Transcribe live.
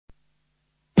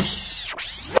Never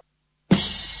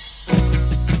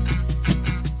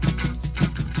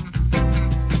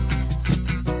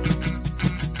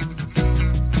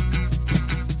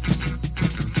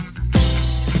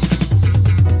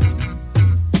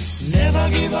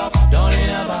give up, down in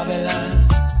a Babylon.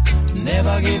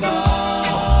 Never give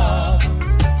up.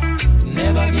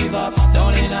 Never give up,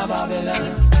 down in a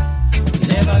Babylon.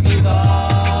 Never give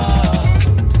up.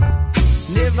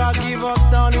 Never give up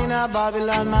down in a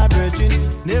Babylon, my brethren.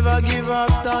 Never give up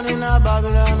down in a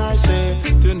Babylon. I say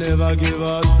to never give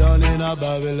up down in a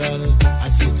Babylon. I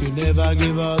say to never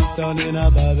give up down in a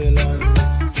Babylon.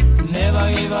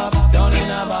 Never give up down in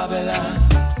a Babylon.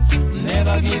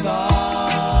 Never give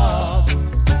up.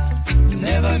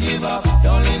 Never give up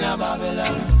down in a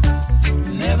Babylon.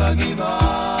 Never give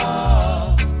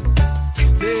up.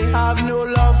 They have no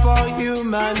love for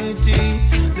humanity.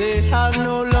 They have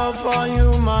no love for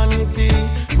humanity.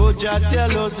 But Jah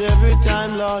tell us every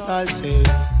time, Lord, I say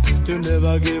to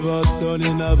never give up down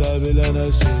in a Babylon. I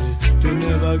say to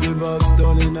never give up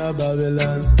down in a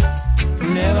Babylon.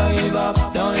 Never give up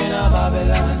down in a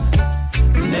Babylon.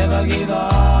 Never give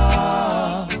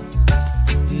up.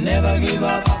 Never give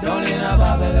up down in a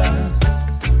Babylon.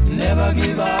 Never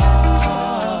give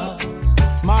up.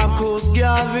 Marcus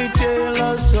Garvey tell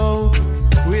us so.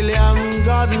 William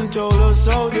Gordon told us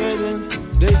so.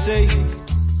 They say,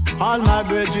 all my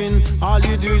brethren, all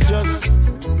you do is just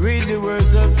read the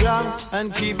words of God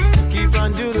and keep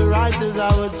on do the right, as I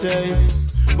would say.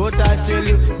 But I tell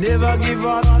you, never give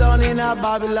up down in a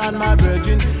Babylon, my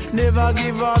brethren. Never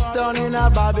give up down in a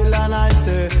Babylon. I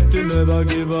say to never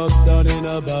give up down in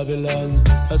a Babylon.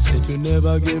 I say to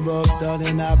never give up down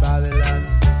in a Babylon.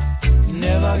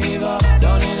 Never give up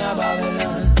down in a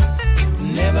Babylon.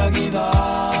 Never give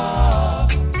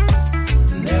up.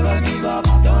 Never give up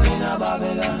down in a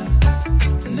Babylon.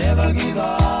 Never give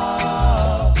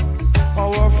up.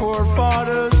 Our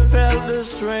forefathers felt the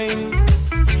strain,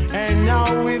 and now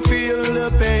we feel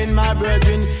the pain, my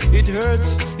brethren. It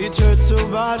hurts so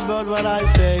bad, but what I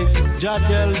say, Jah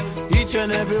tell each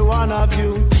and every one of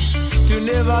you to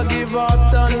never give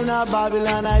up down in a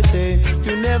Babylon. I say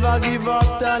to never give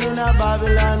up down in a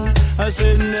Babylon. I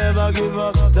say never give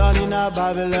up down in a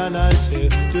Babylon. I say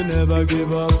to never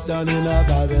give up down in a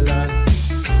Babylon.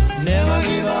 Never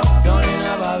give up down in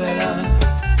a Babylon.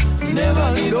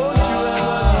 Never give up. Don't you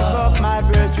ever give up, my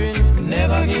brethren.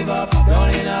 Never give up down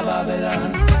in a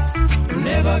Babylon.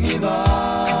 Never give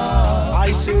up.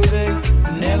 I say they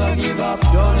never give up.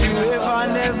 Don't you ever,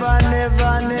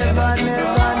 never give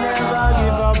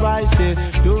up. I say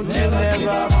don't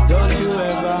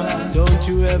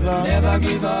you ever, never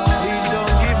give up. Please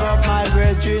don't give up, my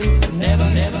brethren. Never.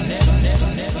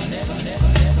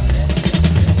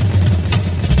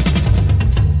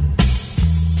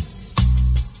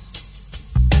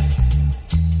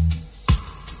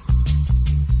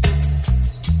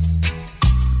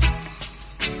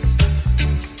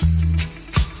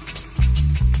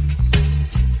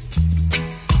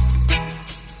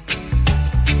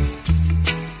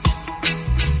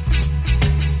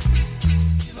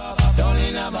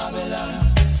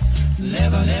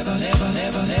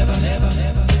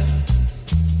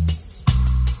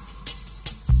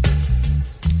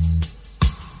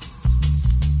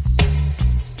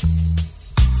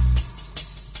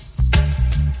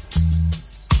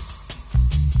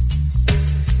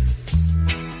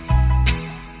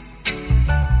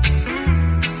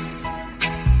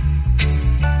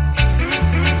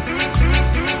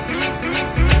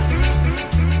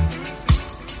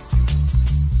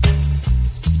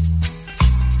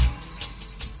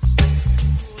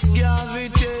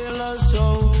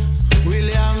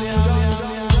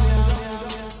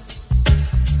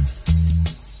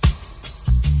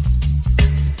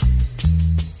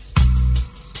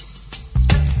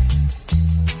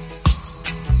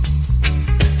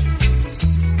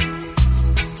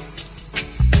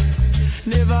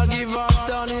 Never give up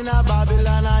down in a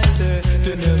Babylon. I say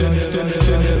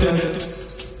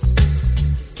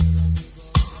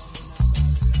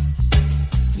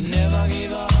never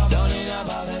give up down in a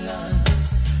Babylon.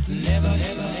 Never.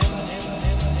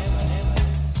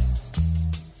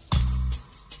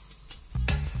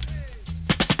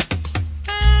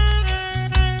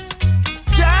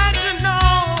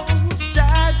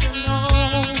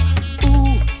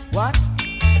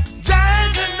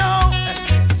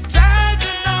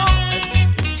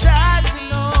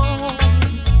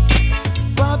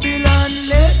 Babylon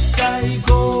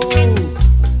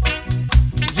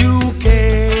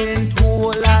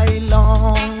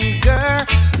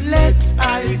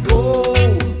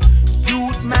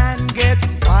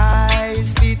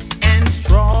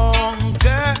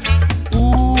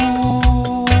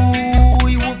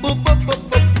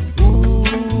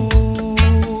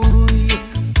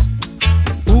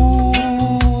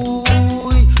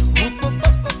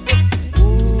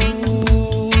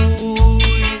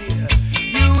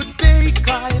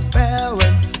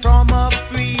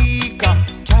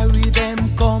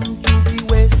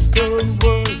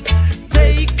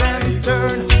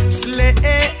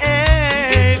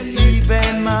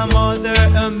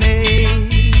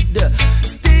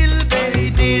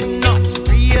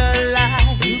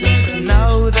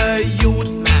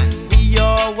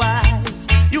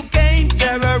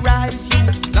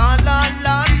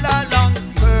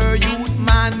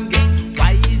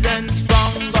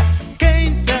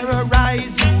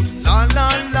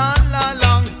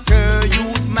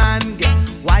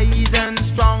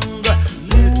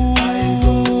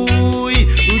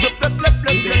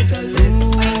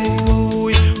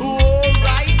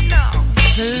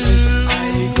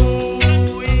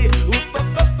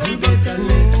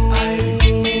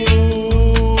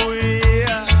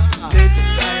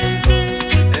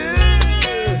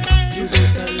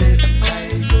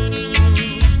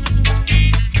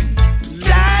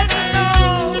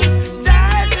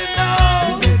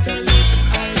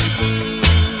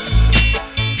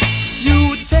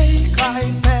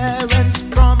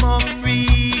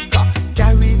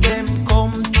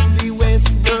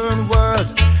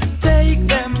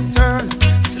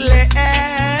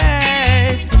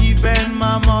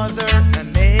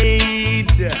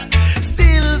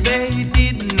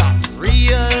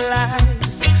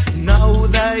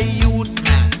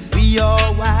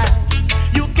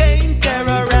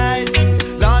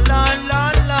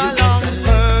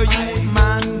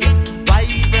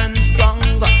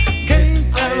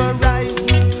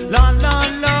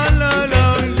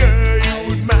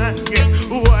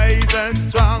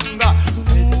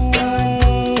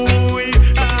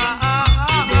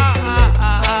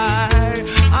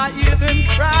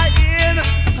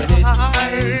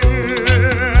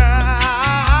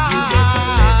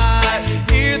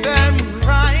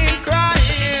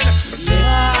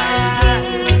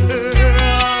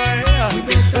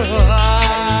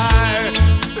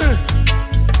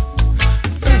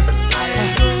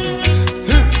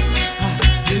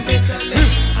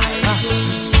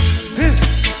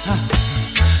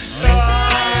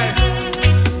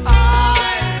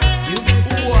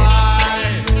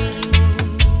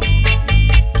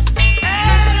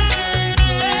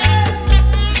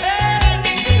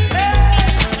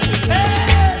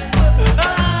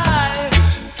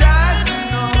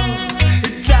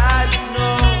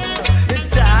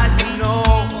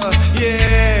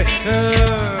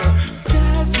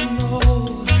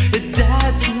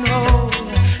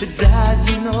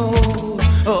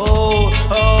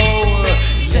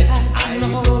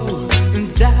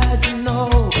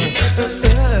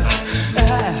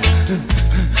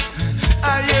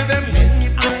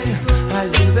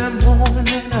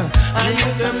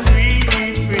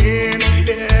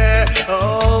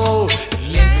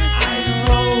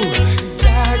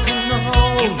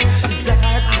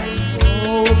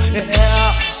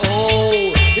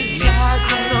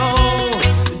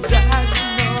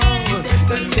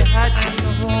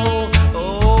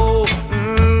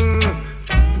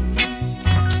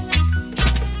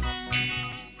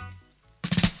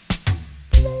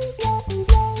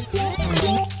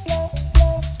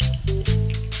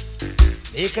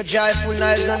Make a joyful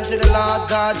noise unto the Lord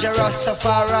God, Jah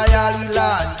Rastafari, Ali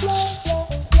Lord.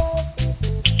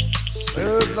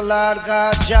 Serve the Lord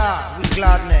God, Jah, with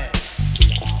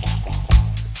gladness.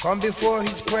 Come before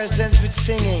His presence with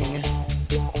singing.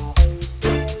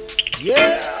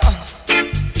 Yeah.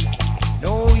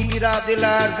 Know ye that the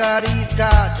Lord God is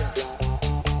God.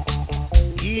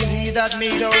 He is He that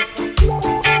made us,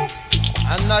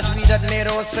 and not we that made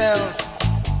ourselves.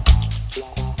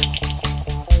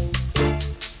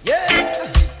 Yeah.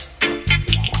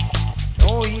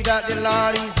 Know ye that the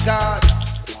Lord is God.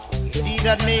 He is He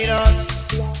that made us,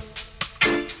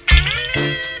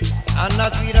 and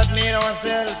not we that made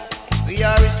ourselves. We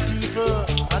are His people,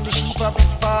 and the sheep of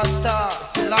His pasture.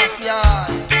 Last year.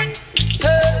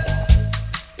 Hey.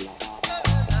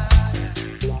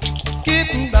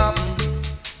 Keep up,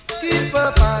 keep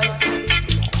up,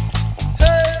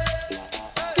 hey,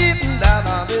 keep that,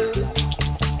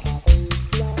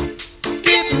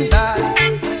 keep that.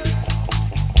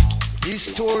 This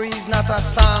story is not a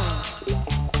song,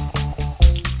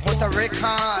 but a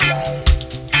record.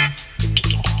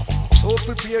 So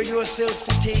prepare yourself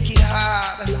to take it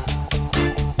hard.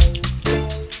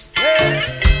 Hey.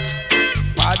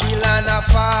 Babylon a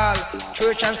fall,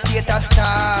 church and state a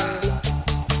stall.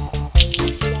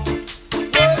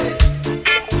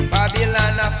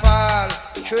 Babylon a fall,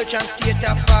 church and state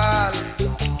a fall.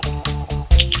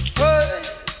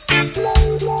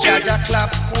 Jaja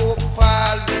clap Pope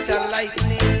Paul with a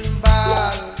lightning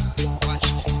ball.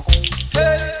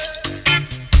 Hey.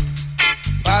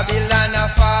 Babylon a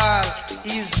fall,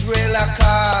 Israel a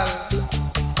call.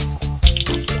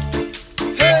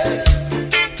 Hey.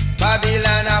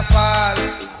 Babylon a fall,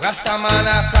 Rastaman a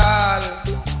call.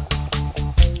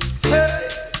 Hey.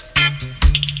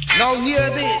 Now hear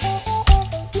this.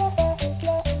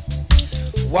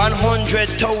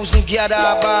 100,000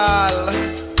 gather ball,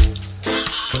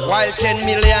 while 10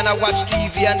 million a watch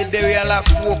TV and the burial of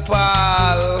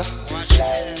Popal.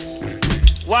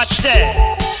 Watch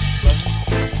them.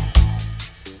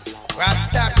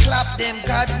 Rasta clap them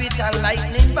God with a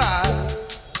lightning ball.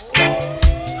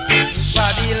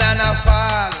 Babylon a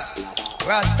fall.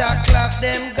 Rasta clap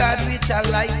them God with a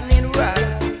lightning rod.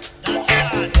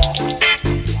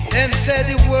 Them say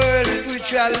the world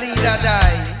spiritual leader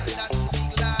die.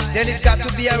 Then it got to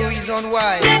be a reason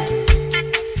why.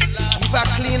 If a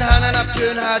clean hand and a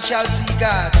pure heart shall see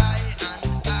God,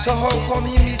 so how come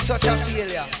he is such a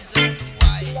failure?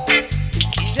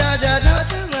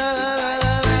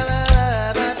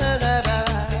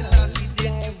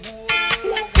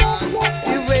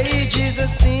 The wages of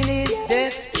sin is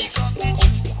death,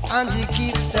 and the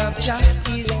gift of justice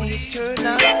is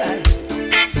eternal life.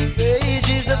 The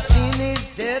wages of sin is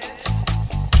death,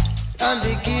 and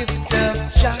the gift of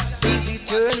justice is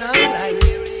eternal life.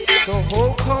 So how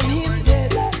come him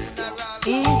dead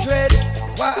in dread?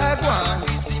 Wagwan.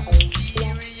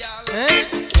 Eh?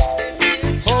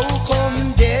 How come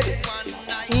dead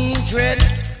in dread?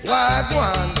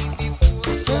 Wagwan.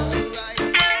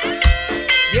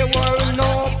 There were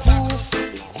no proofs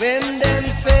when them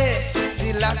say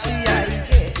Selecta I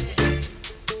get.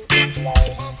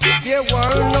 There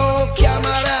were no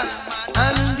camera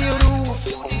and the roof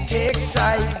take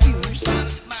side views.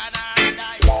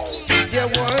 There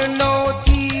were no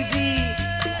TV,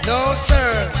 no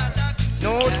sir,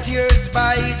 no tears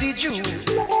by the Jew.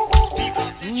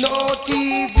 No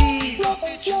TV,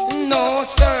 no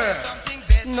sir,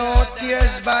 no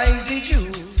tears by the Jew.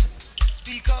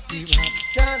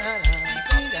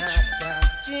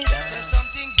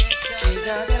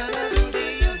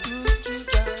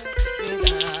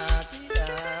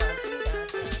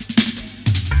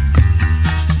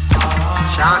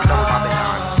 Chant down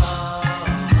Babylon.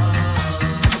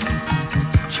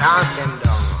 Chant them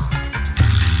down.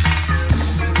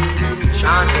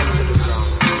 Chant them to the ground.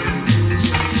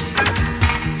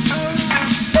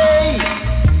 Hey,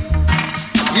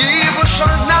 evil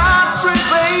shall not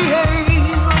prevail.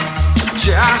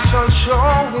 Jah shall show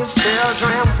His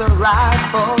children the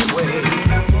rightful way.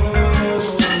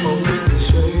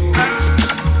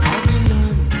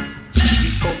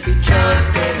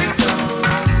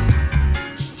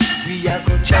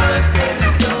 Chant them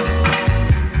down,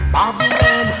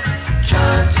 Babylon,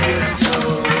 chant them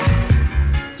down.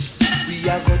 We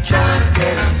are gonna chant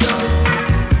them down.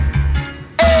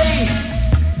 Hey,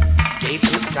 they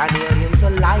put Daniel in the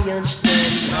lion's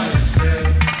den.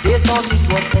 They thought it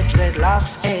was the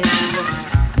dreadlocks end,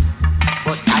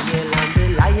 but Daniel and the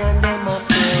lion them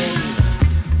afraid.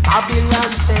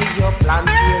 Babylon say your plan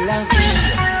fail again.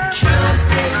 Chant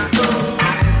them down.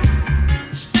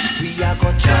 We are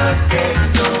gonna chant them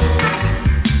down.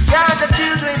 Yeah, the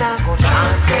children are gonna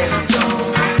chant them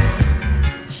down.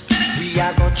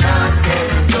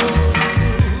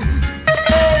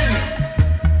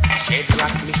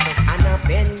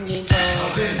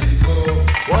 Abednego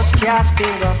was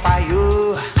casting the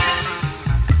fire,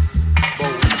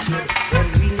 but them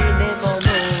really never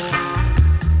know.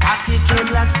 After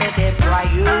dreadlocks said they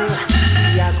prior,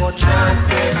 we are go chant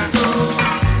them down.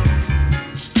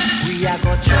 We are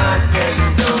go chant them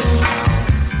down.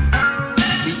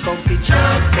 We come to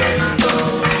chant them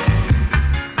down.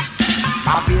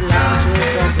 Babylon to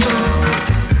the ground.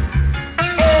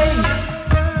 Hey,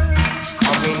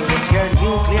 coming with your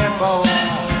nuclear power.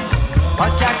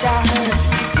 But Jaja heard,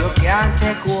 you can't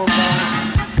take over.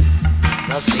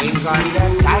 The same God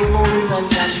that guide Moses and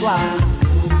Joshua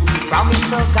promised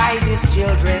to guide his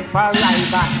children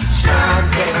forever. Chant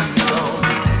them down.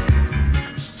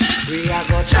 We are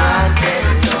gonna chant them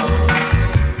down.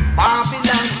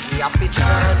 Babylon, we have to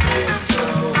chant them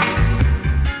down.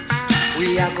 We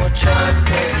are gonna chant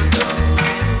them down.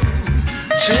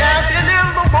 Chanting in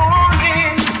the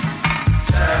morning,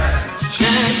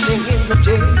 chanting in the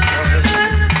daytime,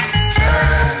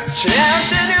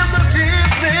 chanting in the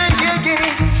evening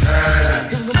again,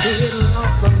 in the middle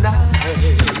of the night.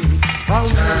 Oh,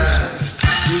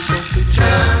 we gon' be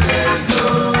chanting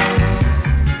down.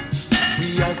 We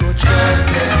are gonna chant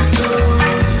them down.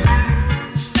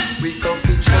 We gon'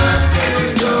 be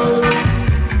chanting down.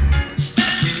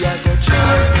 We are gonna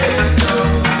chant them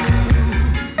down.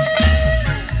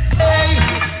 Hey,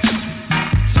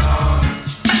 chant.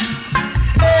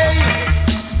 Hey,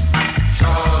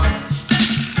 chant.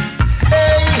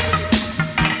 Hey,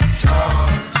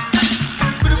 chant.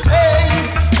 Hey,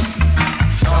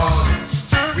 chant.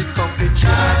 We gon' be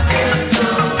chanting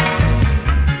down.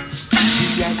 We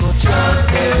are gonna chant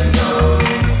them down.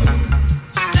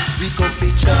 We gon' be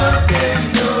chanting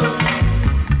down.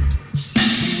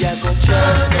 We are gonna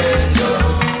chant them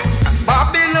down.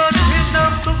 Babylon been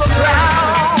up to the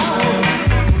ground.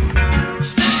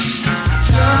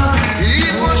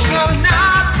 Evil shall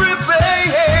not prevail.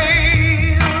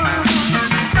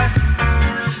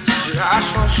 I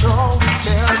shall show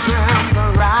children the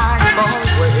right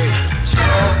way.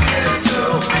 Chant them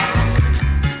down.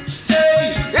 Hey,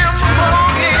 in the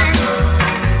morning,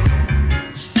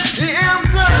 in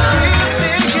the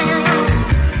evening,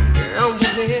 in the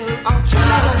middle of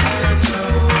July.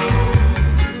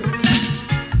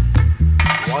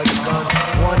 One God,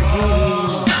 one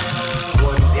aim,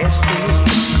 one destiny.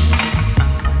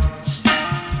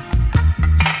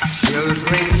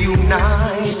 Children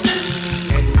unite,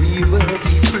 and we will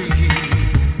be free.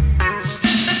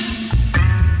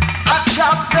 A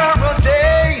chapter a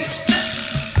day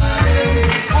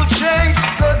will chase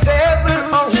the devil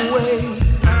away.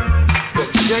 From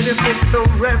Genesis to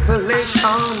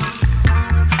Revelation,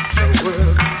 the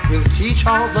word will teach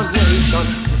all the nation.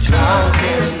 Chant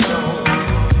them down.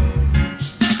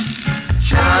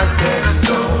 Chant them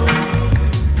down.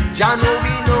 Jah know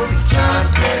we know we chant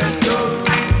them down.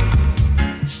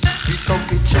 We come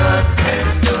to chant them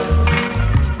down.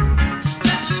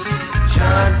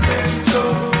 Chant them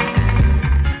down.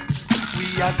 We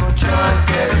are gonna chant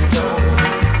them down.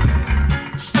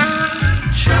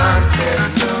 Chant them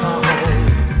down.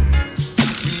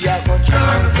 We are gonna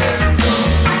chant them down.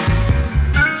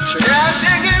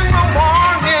 Chanting in the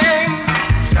morning,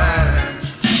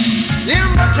 in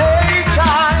the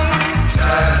daytime,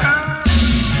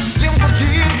 in the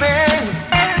evening,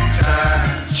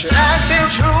 chanting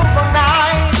through the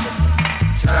night,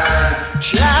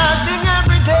 chanting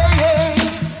every day.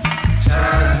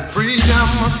 Freedom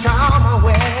must come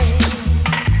away,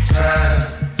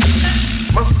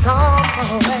 must come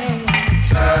away.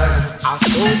 Our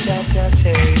soldier just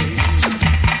say,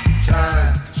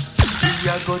 we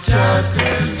are gonna chant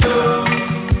them down.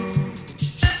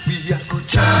 We are gonna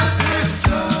chant them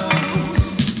down.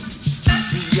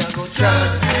 We are gonna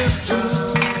chant them down.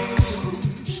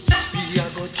 We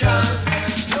are gonna chant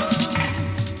them down.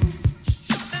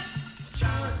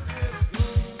 Chant them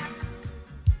down.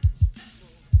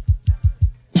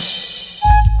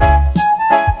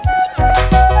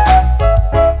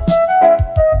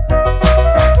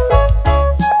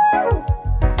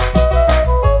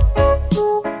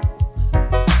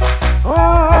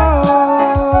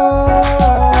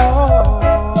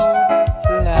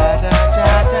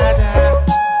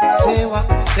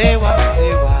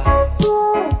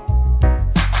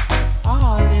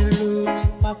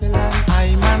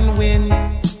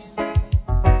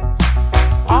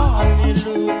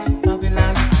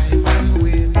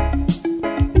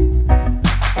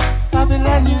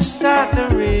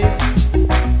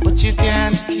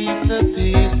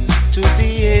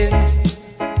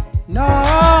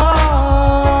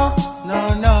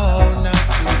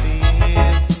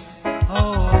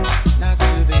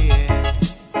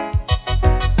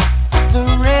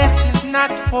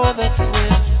 for the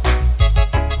swift,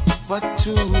 but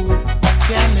two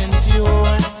can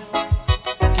endure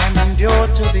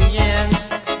to the end.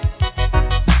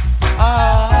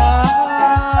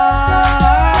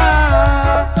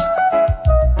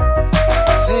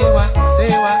 Say what, say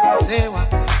what, say what.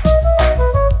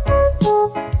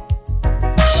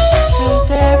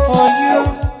 Today for you,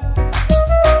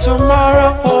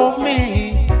 tomorrow for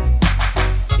me.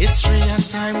 History and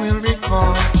time will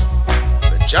recall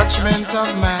the judgment of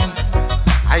man.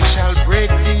 I shall break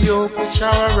the yoke which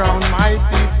are around my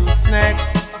people's neck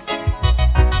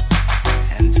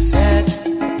and set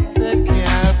the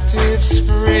captives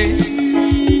free.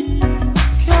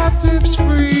 Captives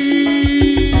free.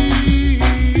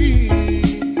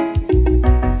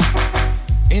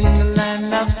 In the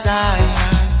land of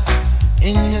Zion,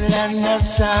 in the land of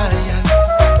Zion,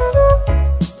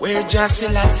 where Jah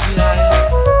Selecta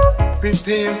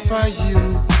prepare for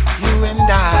you, you and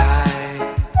I.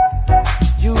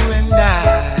 You and I.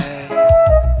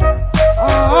 Oh,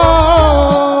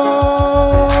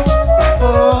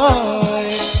 oh,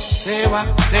 say what,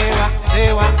 say what,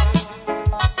 say what.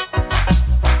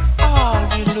 All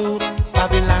you loot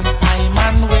Babylon, I'm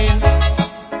and win.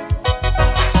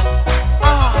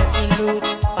 All you loot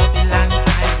Babylon,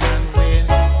 I'm and win.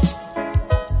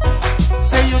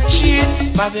 Say you cheat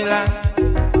Babylon,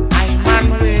 I'm and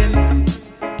win.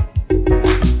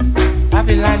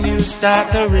 Babylon, you start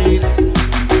the race,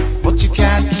 but you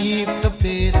can't keep the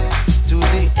pace to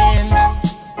the end.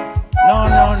 No,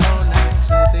 no, no, not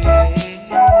to the end.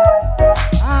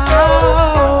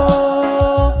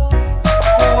 Oh,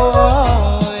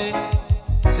 oh,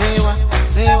 say what,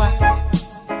 say what.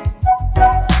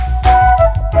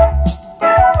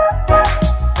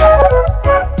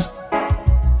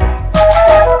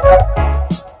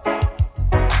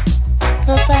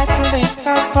 The battle is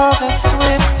not for the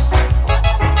swift,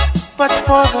 but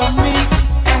for the meek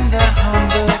and the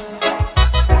humble.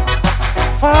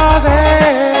 For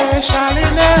they shall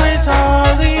inherit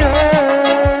all the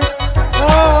earth. Oh,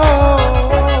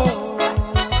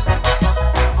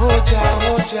 oh Jah,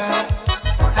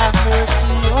 have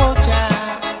mercy, oh Jah.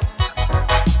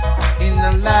 In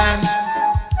the land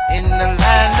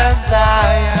of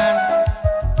Zion,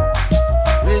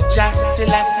 with Jah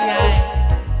Selecta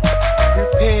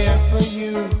prepare for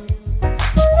you.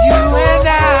 You and I,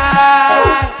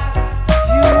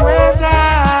 you and I,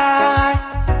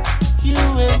 you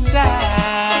and I.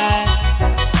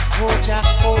 Oh Jah,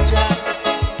 oh Jah.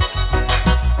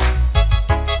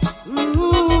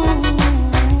 Ooh.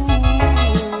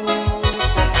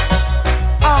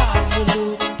 Ah, you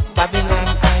look Babylon,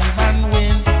 I'm and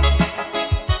win.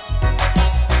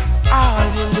 Ah,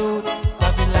 you look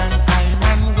Babylon, I'm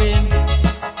and win.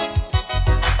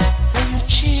 Say you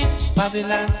cheat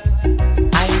Babylon,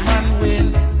 I'm and win.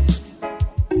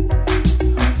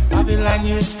 Babylon,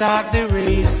 you start the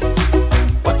race,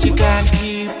 but you can't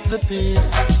keep the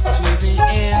pace to the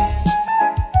end.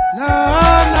 No,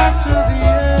 not to the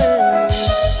end,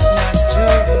 not to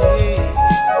the end.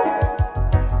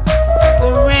 The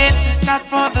race is not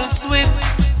for the swift,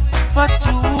 but to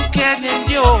who can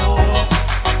endure,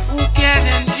 who can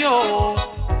endure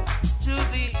to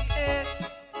the end.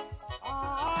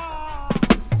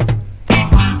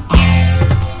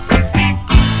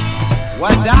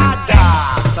 Wadada,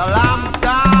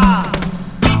 Salamta.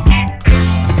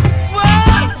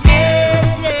 Well,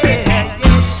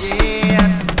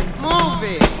 yes. Move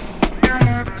it.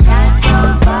 Chant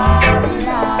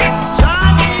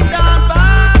it down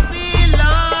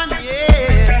Babylon,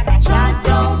 yeah. Chant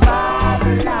it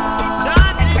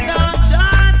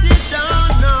down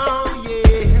now,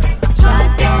 yeah.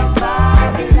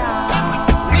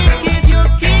 Wicked, your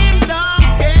kingdom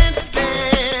can't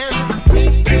stand.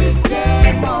 Wicked,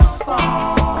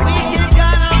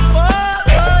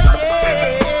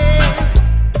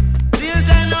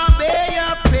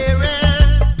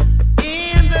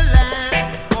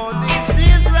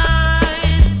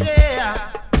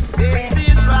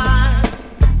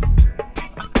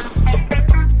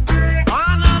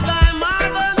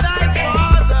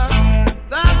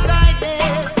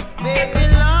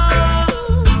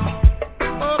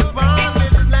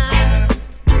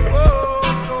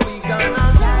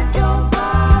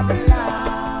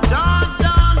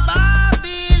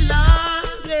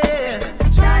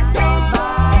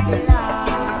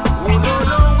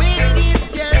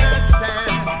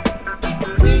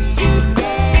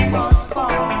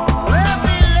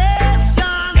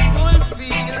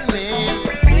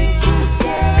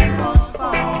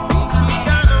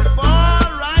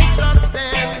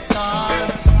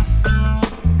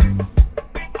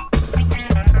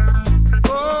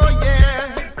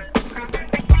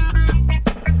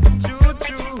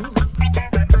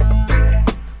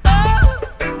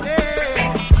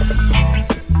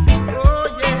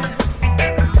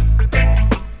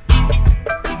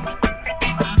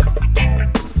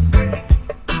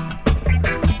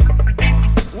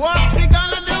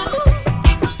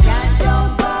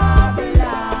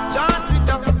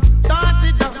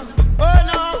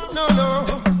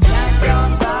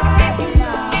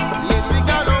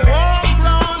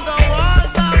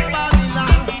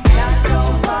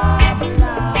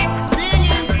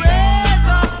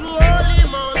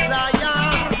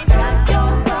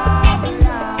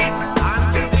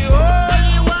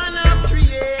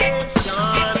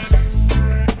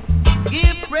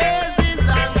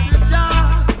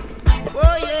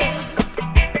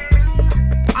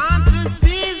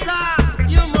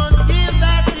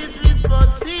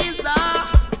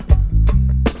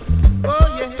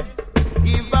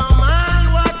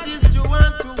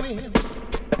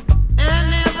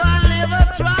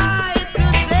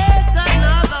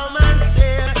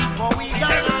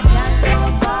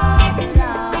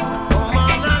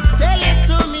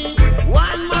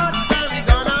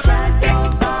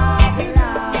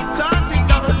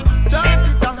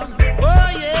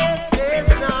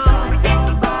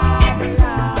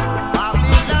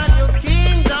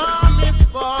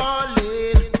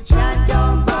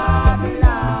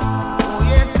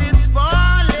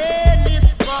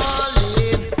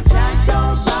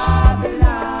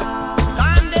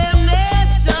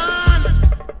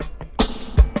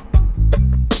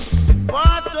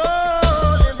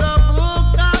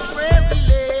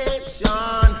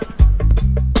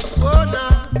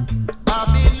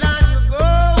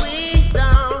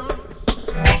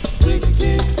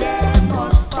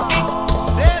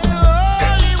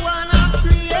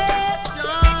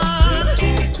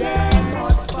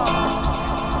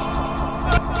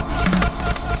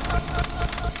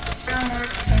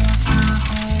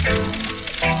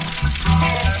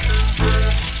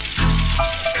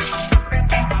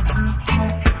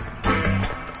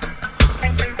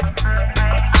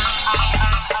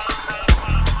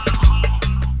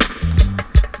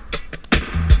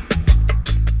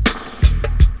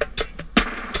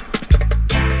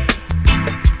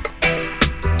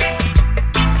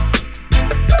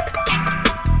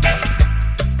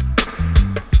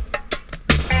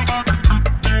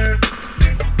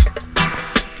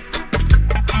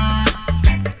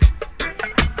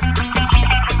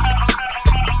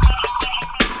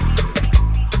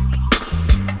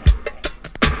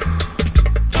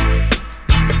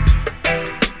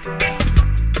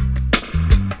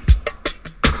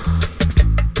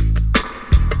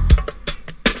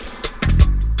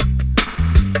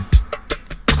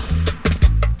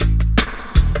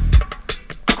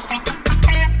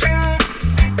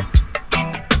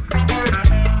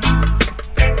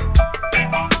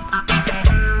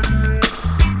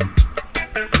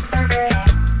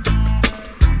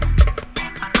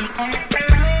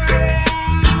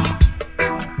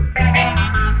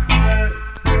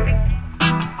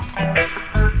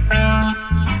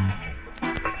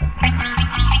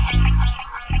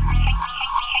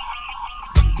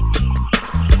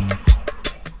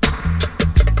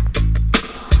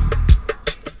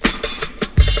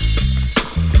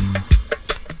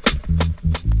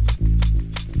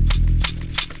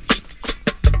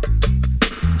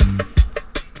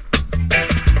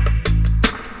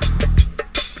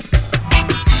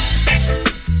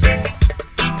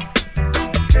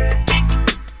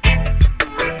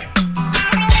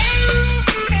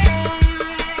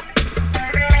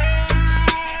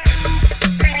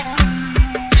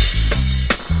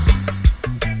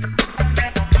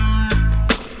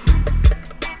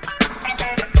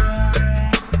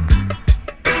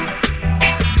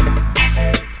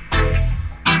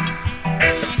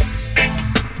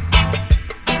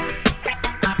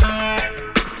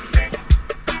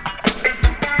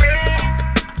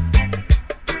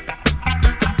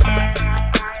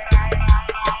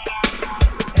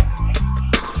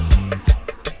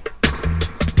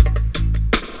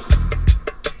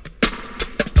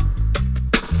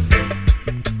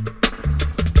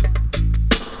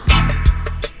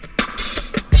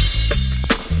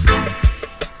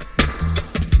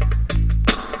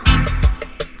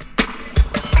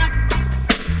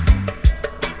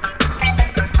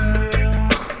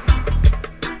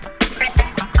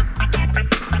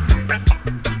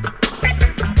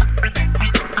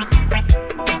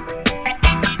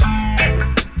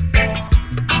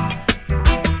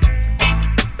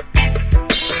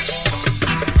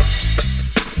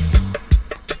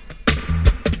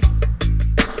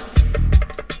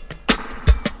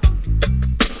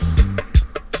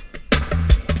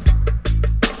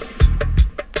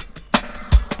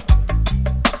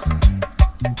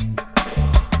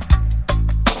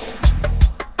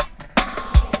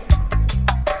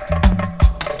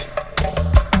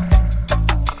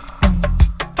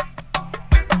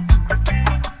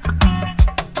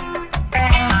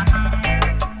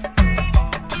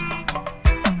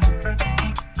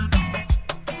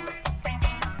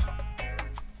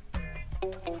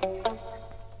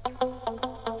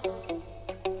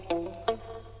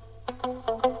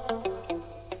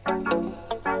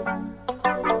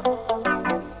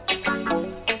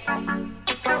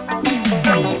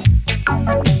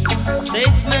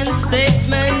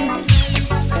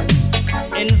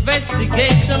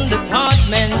 investigation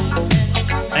department.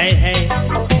 Hey, hey,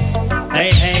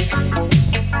 hey, hey.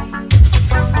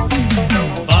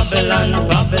 Babylon,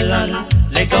 Babylon,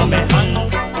 let go my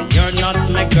hand. You're not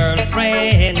my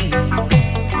girlfriend.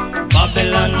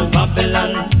 Babylon,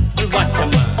 Babylon, watch a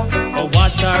man. For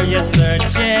what are you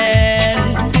searching?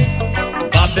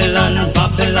 Babylon,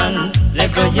 Babylon,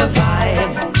 level your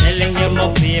vibes, telling you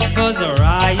my people's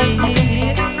right.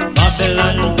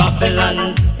 Babylon,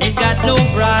 Babylon, ain't got no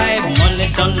bribe, money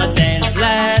done the dance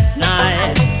last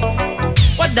night.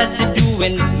 What that you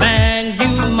doing, man? You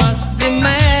must be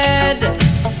mad.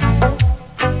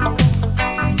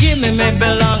 Give me my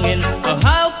belonging, or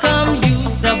how come you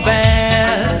so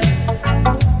bad?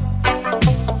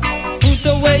 Put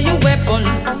away your weapon,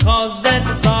 cause that's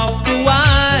soft to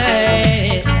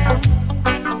wine.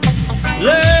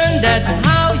 Learn that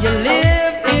how you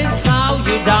live is how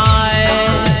you die.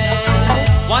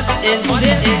 What is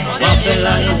this?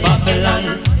 Babylon, Babylon,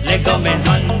 let go my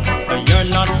hand, or you're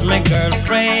not my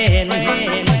girlfriend.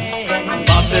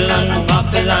 Babylon,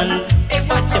 Babylon, hey,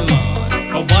 watch your man.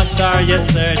 For what are you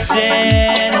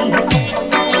searching?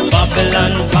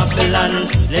 Babylon, Babylon,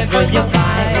 level your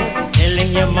vibes,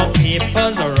 telling you my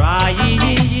people's right.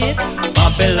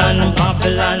 Babylon,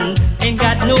 Babylon, ain't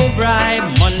got no bribe,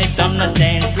 money done the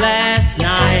dance last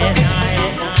night.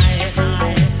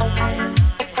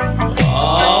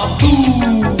 Oh,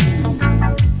 boo,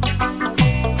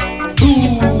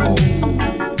 boo,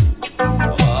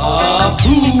 oh,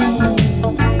 boo.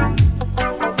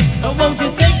 Won't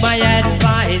you take my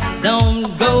advice?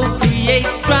 Don't go create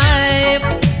strife.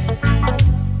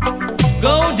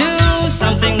 Go do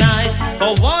something nice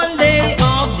for one day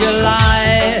of your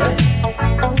life.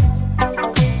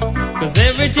 Cause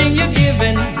everything you're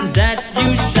given, that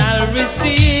you shall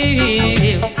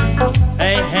receive.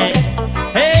 Hey, hey,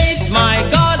 hate my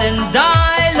God and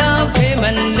die, love him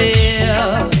and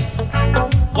live.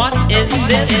 What is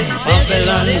this?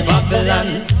 Babylon, Babylon,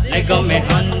 let go my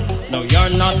hand. No, you're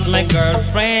not my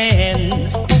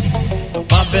girlfriend.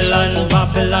 Babylon,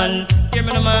 Babylon, give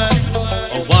me the man.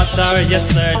 Oh, what are you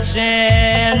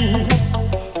searching?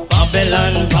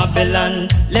 Babylon, Babylon,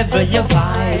 level your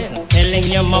vibes, telling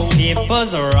you my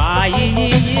people's right.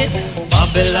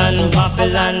 Babylon,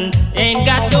 Babylon, ain't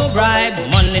got no bribe,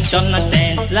 money done a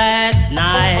dance last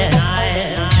night.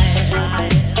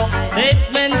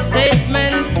 Statement,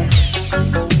 statement,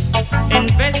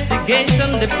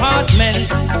 investigation department.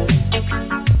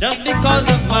 Just because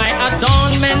of my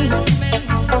adornment,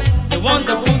 they want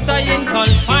to put her in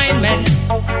confinement.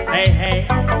 Hey, hey,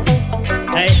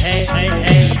 hey, hey, hey,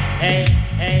 hey, hey,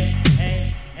 hey, hey,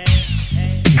 hey,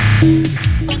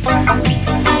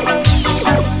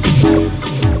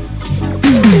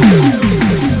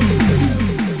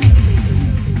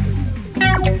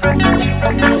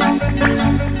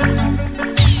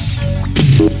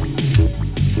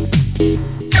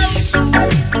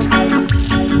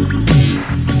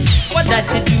 What that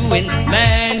you doing,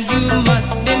 man? You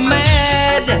must be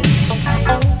mad.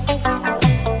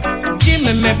 Give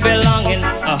me my belonging,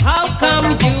 or how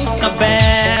come you so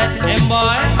bad? And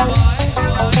boy,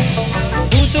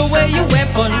 put away your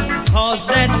weapon, cause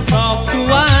that's soft to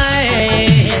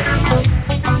wine.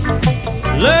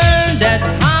 Learn that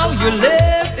how you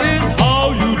live is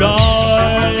how you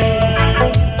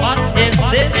die. What is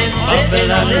this?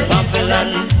 Babylon, Babylon,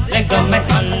 let go my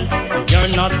hand.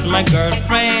 You're not my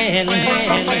girlfriend.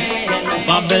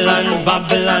 Babylon,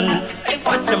 Babylon, hey,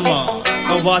 watch your mouth.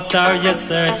 For what are you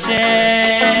searching?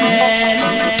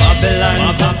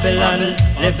 Babylon, Babylon,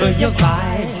 level your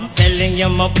vibes, telling you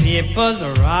my people's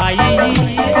right.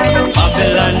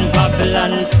 Babylon,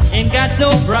 Babylon, ain't got no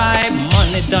bribe,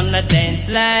 money done a dance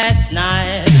last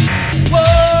night.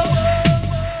 Whoa,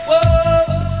 whoa,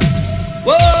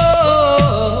 whoa,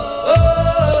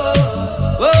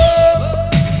 whoa,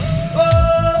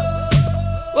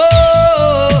 whoa.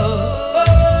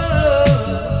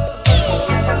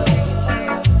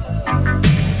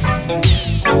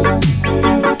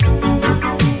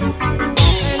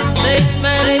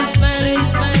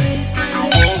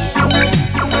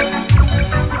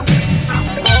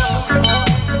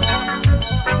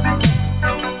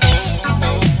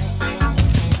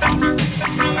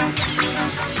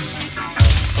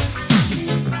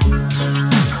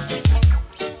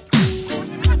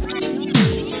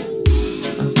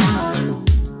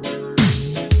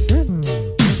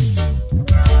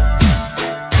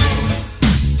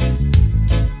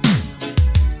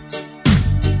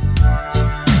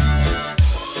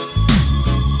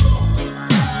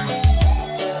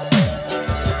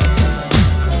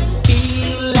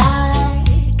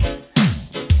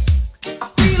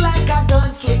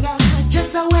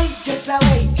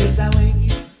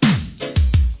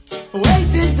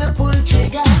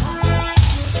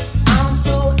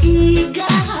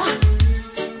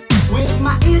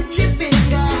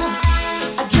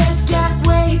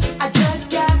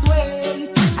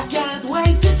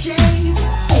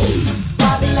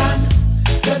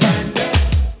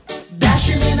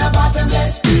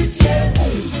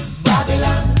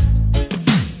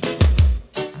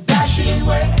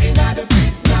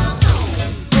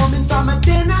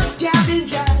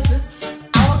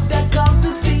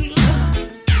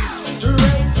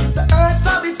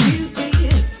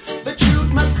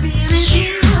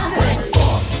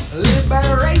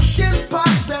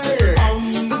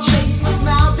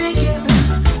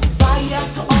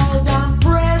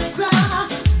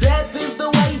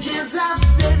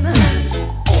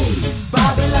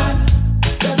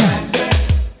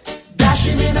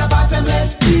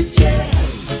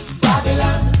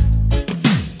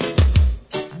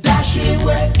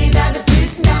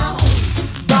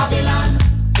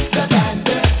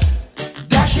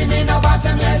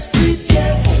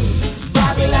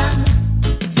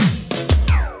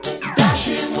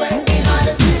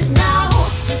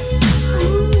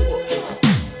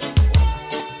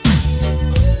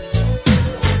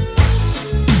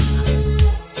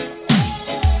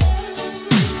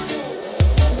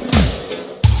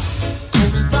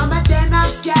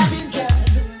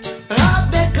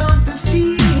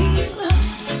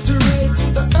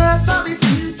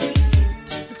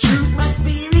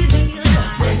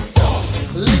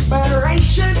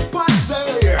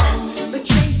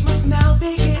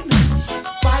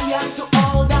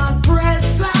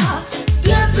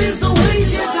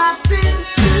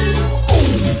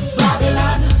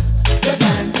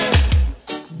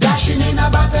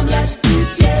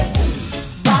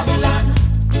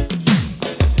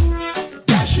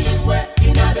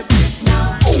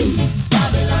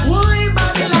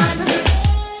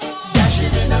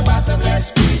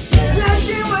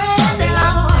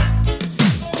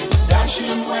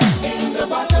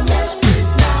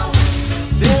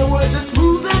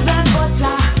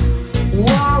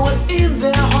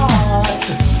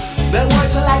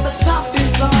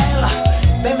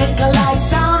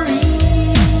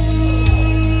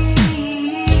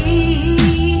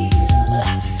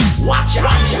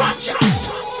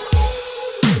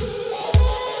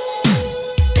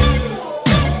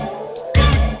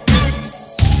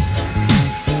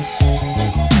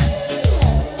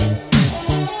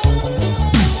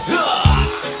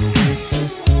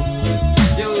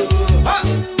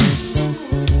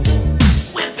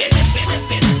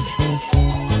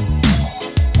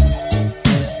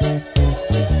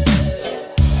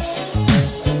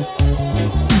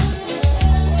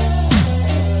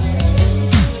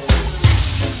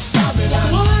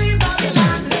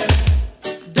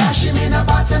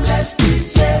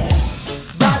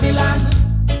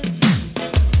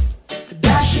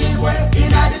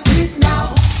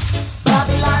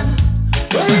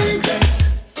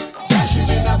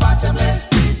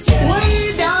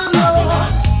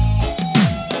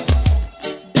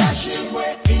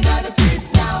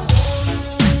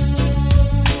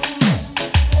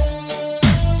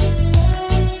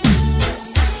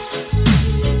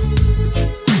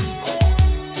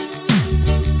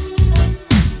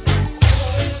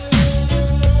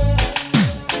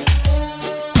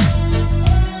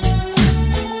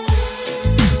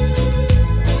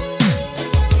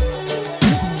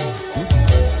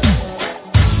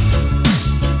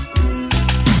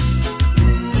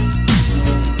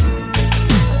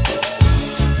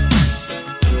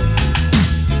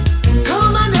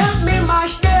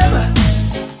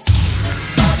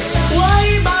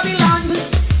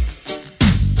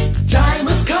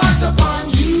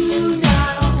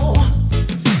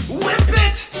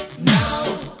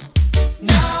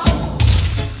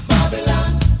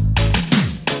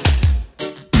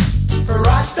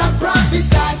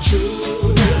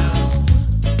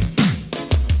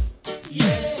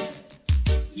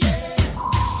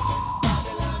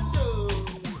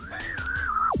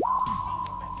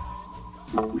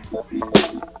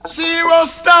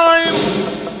 Serious time.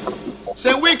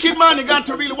 Say wicked man, you got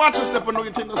to really watch a step and know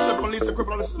you take the step and least a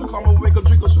cripple and still come and make a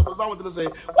drink of soup. As I wanted to say,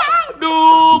 wow,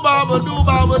 do baba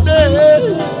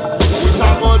day. We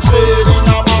talk about trade in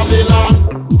a Babylon.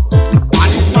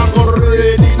 And it talk about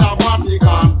raid in a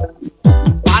Vatican.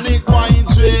 And it going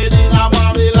trade in a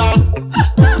Babylon.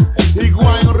 It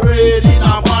going raid in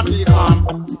a Vatican.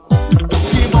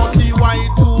 Timothy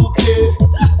Y2K.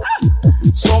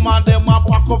 Some of them are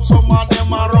pack up, some of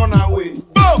them are run away.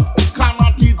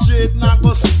 Trade not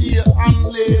go steal and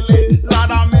lay.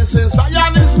 Lord, I miss it.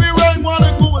 Zionist, we where you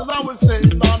wanna go, as I would say.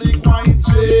 Now they going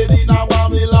trade in a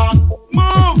Babylon.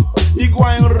 Move. He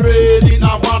going raid in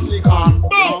a Vatican.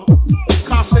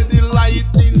 Cause say the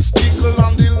lightning stickle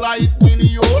and the lightning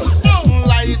yole.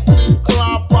 Lightning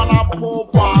clap and a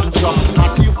pope and drop.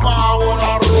 Not he forward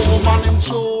a room and him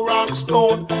show rock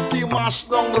stone. He mash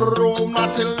down the room,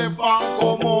 not he left and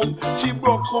come home. She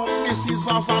broke up the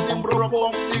scissors and him broke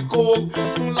up the comb.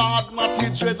 Lord, not he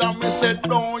dread and me said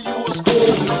don't use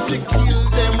comb. She kill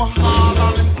them hard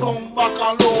and him come back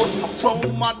alone.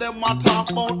 Some of them a talk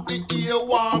about the ear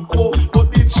one go.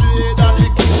 But the trade and the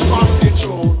king from the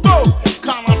throne.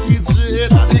 Cannot he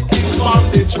trade and the king from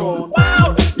the throne.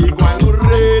 Wow! He going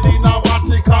raid in a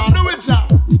Vatican. Do it, Jack.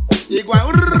 He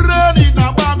going raid in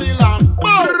a Babylon.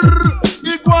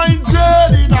 He going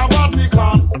jail in a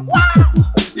Vatican. Wow!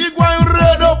 He going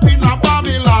raid up in a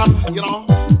Babylon. You know?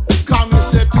 Can we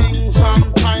say things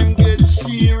and time get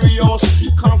serious?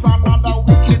 Because another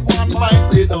wicked man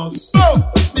like they does.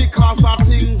 Because of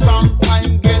things and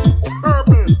time get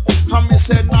terrible. Can we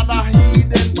say another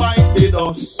heathen like they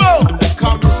does?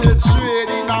 Can we say trade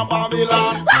in a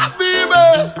Babylon?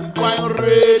 Baby, going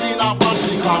raid in a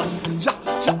Vatican.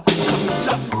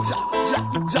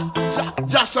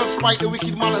 Just spite the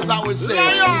wicked man, as I would say.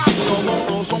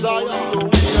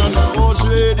 No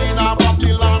trade in a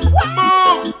Babylon.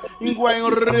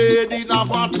 Going raid in a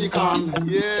Vatican.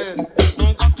 Yeah,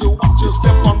 got to watch your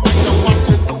step on mind and what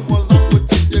to do was not with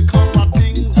the cover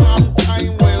things and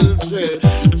time well trade.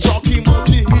 Talking about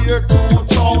the year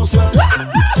 2000.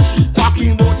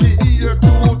 Talking about the year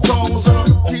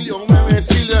 2000. Till you maybe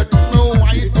till you know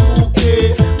Y2K.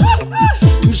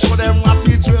 You show them that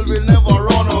the drill will never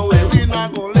run away. We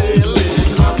not gonna lay.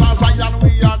 Cause as Zion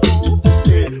we are going to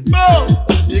stay.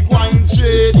 You going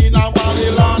trade in a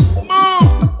Babylon.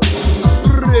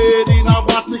 Raid in a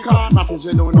Vatican. That is,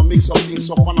 you know, no mix up and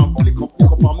pick up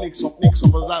and mix up as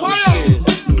I would say.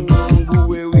 Go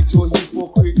away with your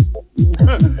hypocrite.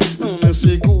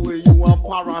 Say go away, you a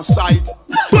parasite.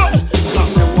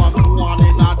 Cause they want one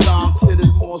in a dark, say they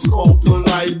must come to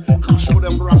light. I show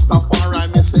them Rastafari,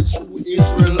 me say true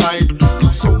Israelite.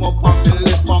 Some up on me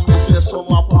left and me say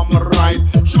some up on me right.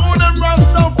 Show them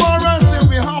Rastafari, say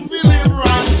we have to live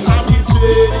right. As he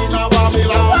trade in a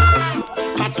Babylon.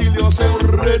 Until you say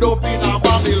red up in a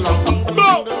Babylon.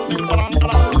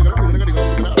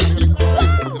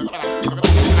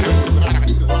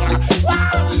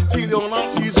 Till you're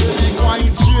not easy, they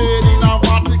going trade in a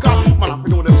Vatican. Man, I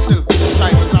know themselves this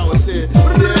time, as I would say.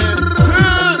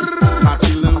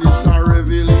 Until them this a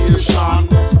revelation.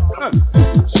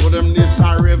 Show them this a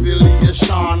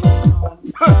revelation.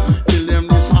 Till them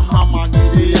this a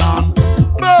Hamagideon.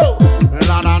 Lord,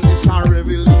 and this a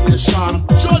revelation.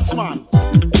 Judgment.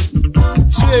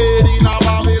 Trade in a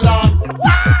Babylon.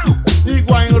 He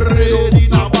going raid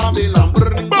in a Babylon.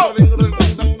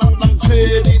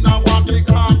 Trade in a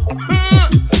Vatican.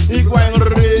 He going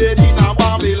raid in a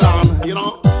Babylon. You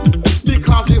know,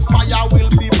 because the fire will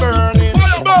be burning.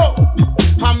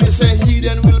 And me say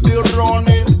heathen will be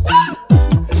running.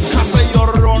 Cause say you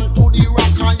run to the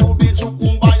rock and you be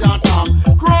jukum by your top.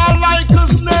 Crawl like a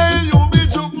snail, you be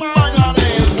jukum by your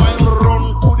nail. When run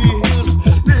to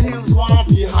the hills wanna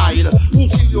be hide.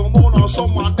 Until you moan,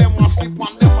 some of them a sleep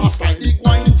and them a slide. They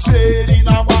going trade in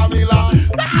a Babylon.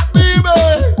 Baby,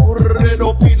 red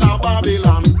up in a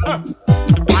Babylon.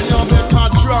 And you better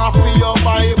draw for your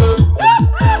Bible.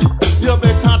 You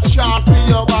better chant for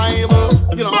your Bible.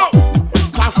 You know,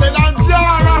 cause say that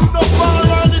Jah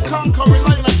Rastafari and the conquering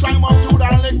lion of time up to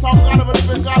that elect of God of a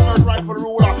living God, the rightful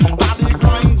ruler. And they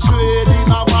going trade in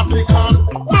a Vatican.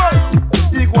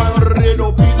 They going red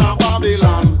up in a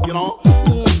Babylon. You know,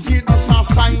 till this a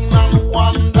sign and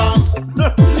wonders.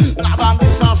 Now that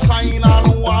this a sign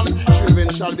and one. Children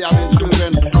shall be having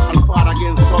children, and father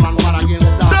against son and mother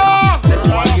against daughter.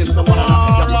 One against the mother. You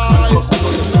have to just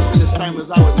know yourself in this time, as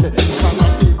I would say.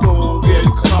 Cannot you don't get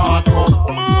caught up.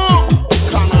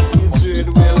 Cannot you trade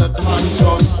well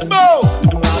conscious. Lord,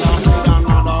 I said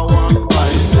another one by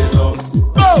the dust.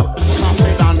 I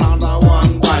said another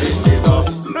one by the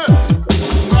dust.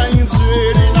 Going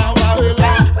trade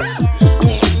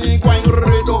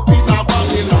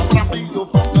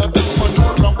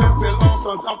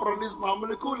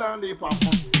Babylon, they pop up.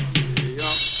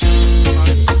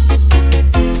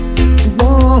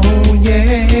 Oh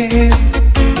yes,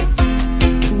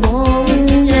 oh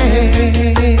yes,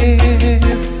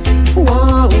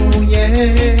 oh yes.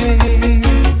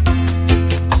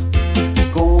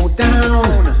 Go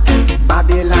down,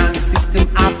 Babylon system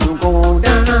have to go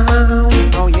down.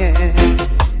 Oh yes,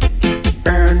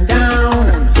 burn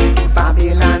down,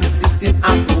 Babylon system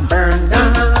have to burn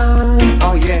down.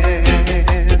 Oh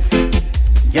yes,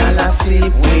 y'all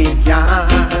asleep with y'all.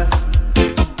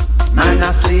 Man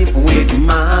asleep with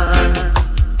man.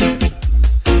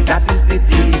 That is the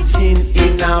teaching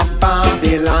in a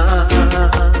Babylon.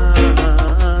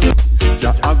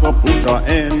 Jah go put an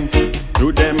end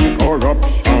to them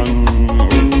corruption.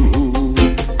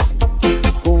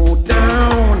 Go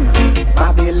down,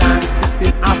 Babylon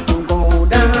system have to go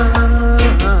down.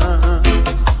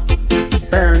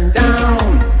 Burn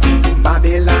down,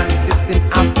 Babylon system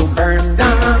have to burn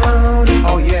down.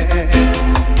 Oh yeah.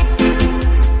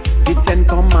 The 10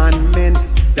 Commandments,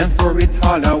 then throw it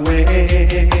all away.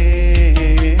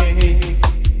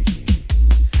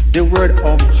 The word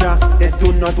of Jah, they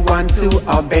do not want to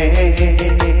obey.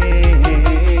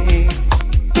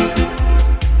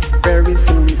 Very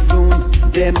soon,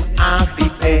 them have to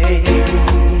pay.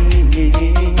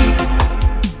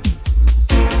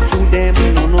 To them,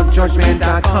 no judgment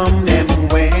that come them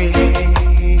way.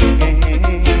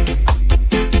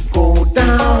 Go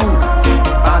down,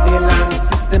 Babylon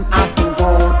system have to go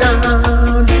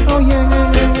down. Oh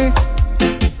yeah,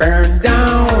 burn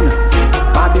down,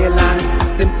 Babylon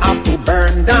system have to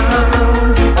burn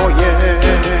down. Oh yeah,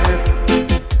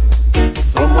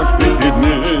 So much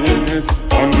wickedness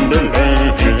on the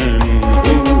land.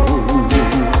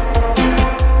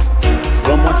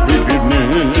 So much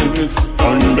wickedness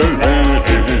on the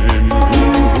land.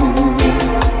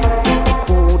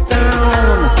 go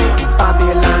down,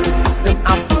 Babylon system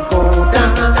have to go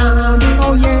down.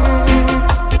 Oh yeah,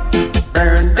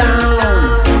 burn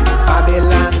down,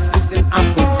 Babylon system have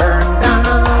to burn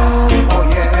down. Oh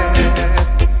yeah,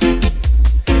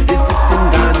 the system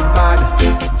gone bad.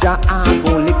 Jah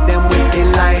go lick them with the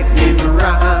lightning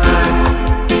rod.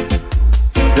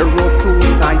 The road to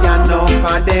Zion, no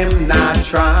for them not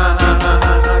try.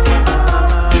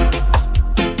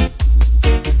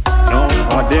 No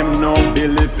for them no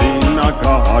believe in a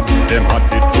God. Them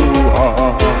at it too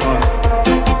hard.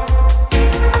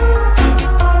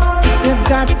 They've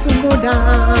got to go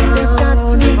down. They've got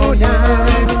to go down.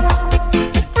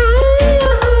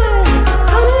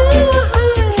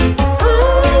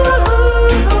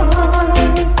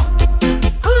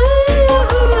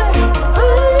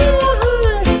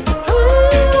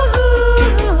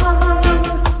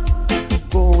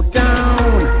 Go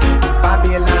down,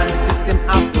 Babylon system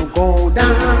have to go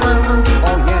down.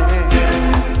 Oh yeah,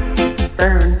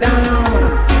 burn down,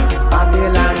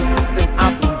 Babylon system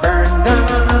have to burn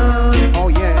down. Oh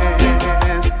yes,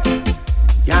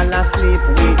 y'all asleep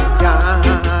with y'all,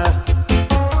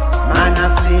 man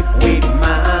asleep with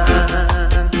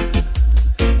man.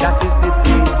 That is the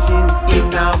teaching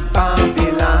in a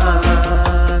Babylon.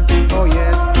 Oh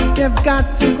yes, they've got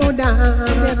to go down.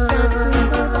 They've got to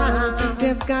go down.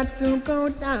 They've got to go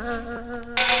down.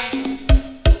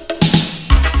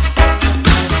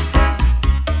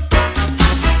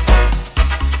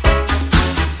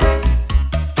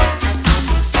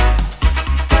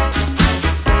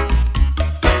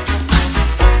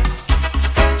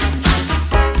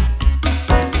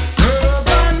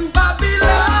 Urban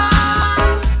Babylon,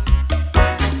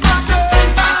 modern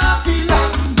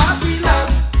Babylon, Babylon,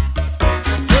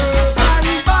 urban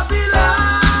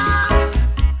Babylon,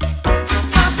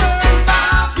 modern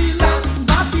Babylon,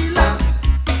 Babylon.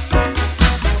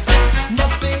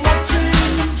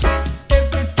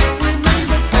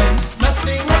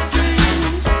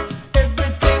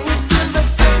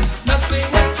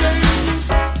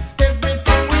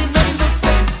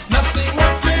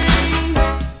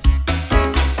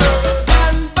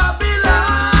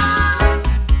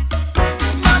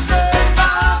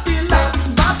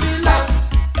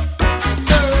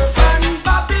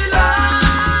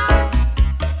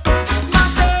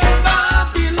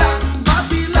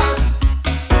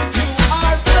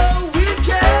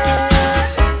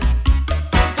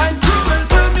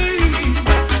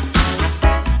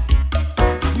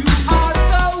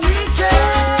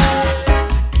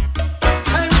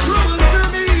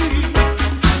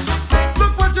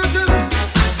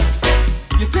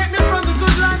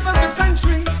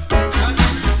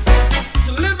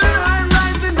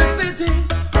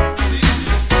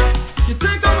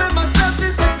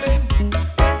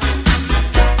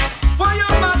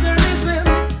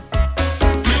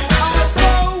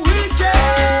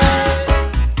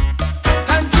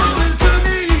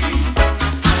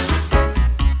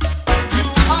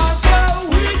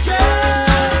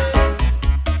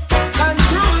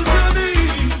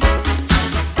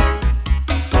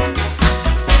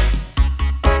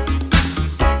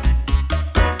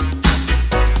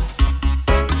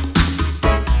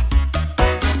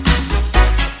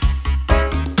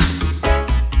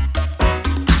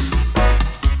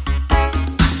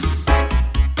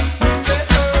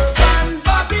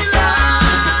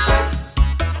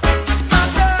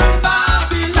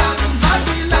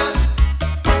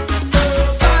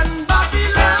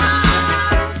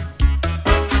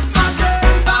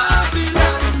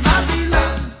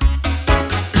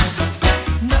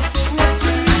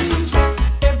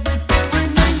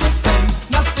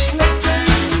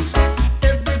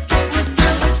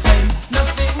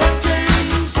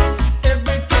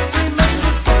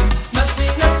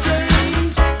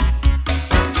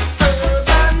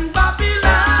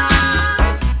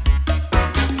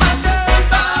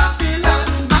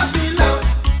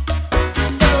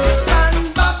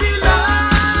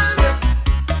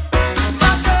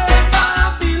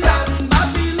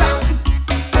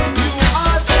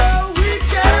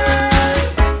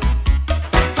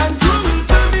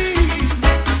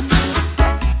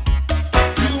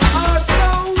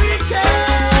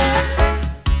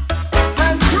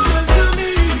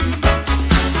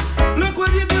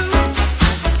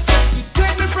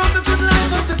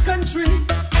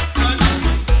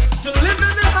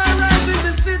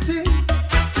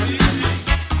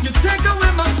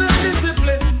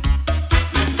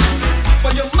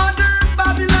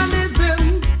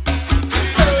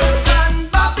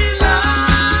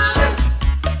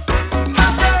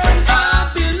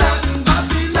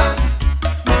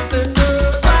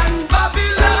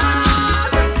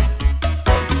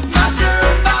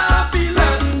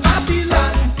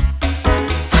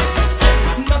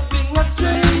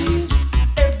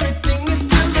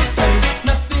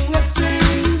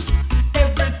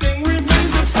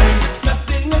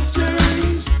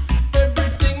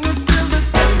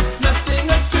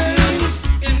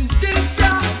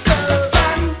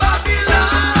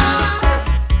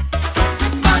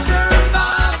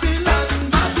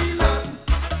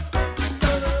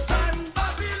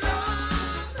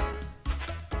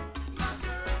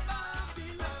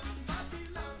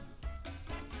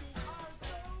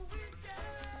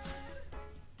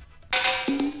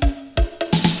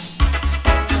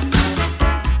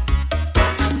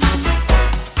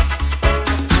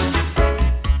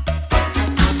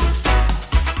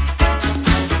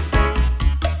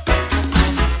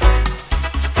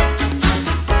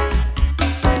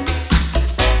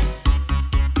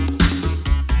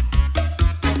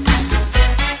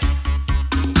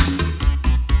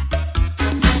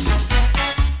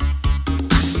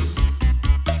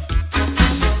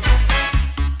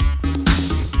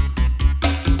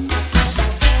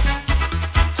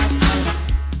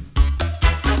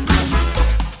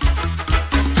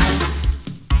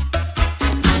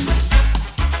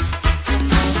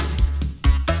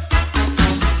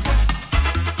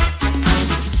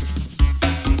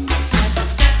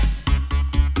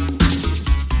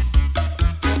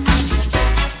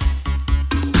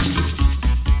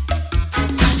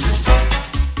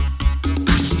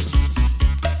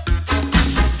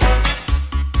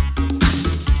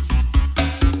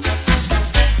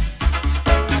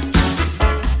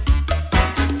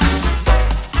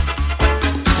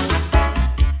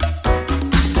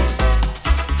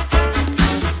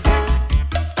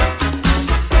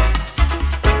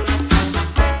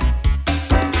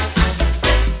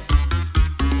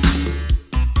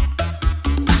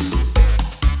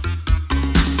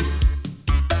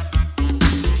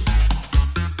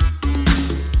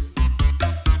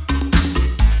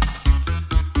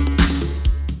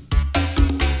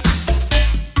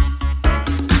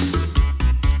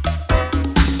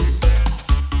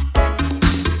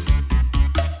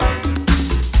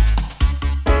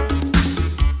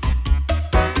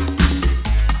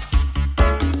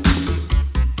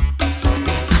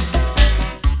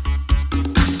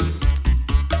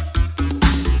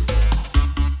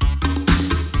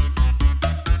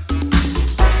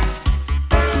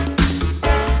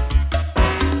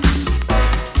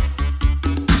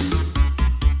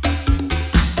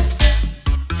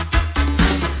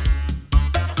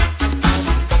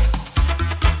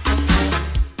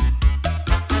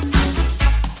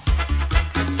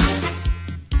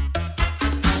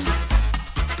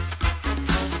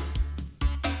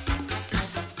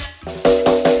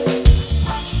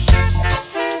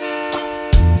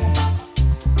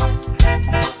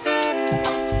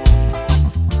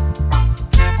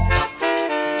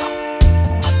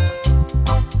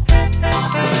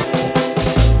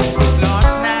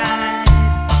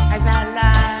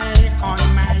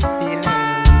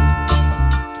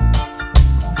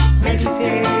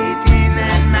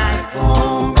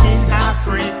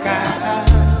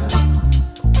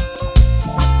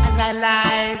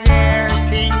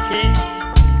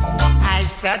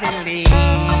 suddenly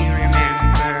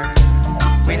remember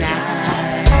when I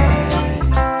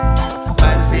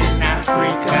was in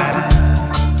Africa.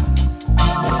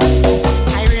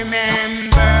 I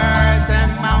remember the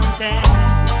mountain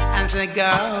and the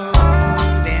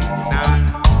golden sun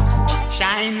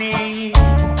shining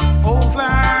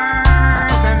over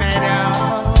the meadow.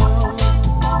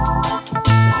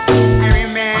 I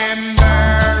remember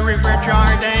River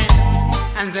Jordan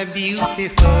and the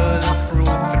beautiful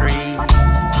fruit trees.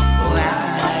 Oh, I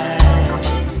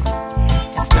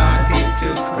started to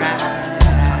cry.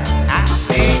 I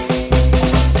say,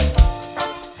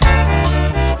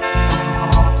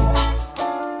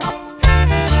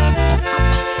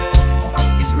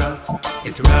 it's rough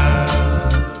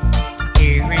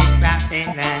here in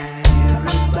Babylon.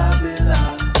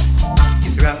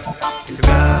 It's rough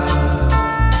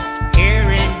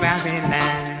here in Babylon.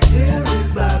 It's rough here in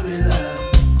Babylon.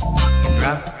 It's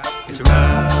rough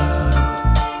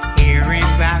here in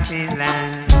Babylon.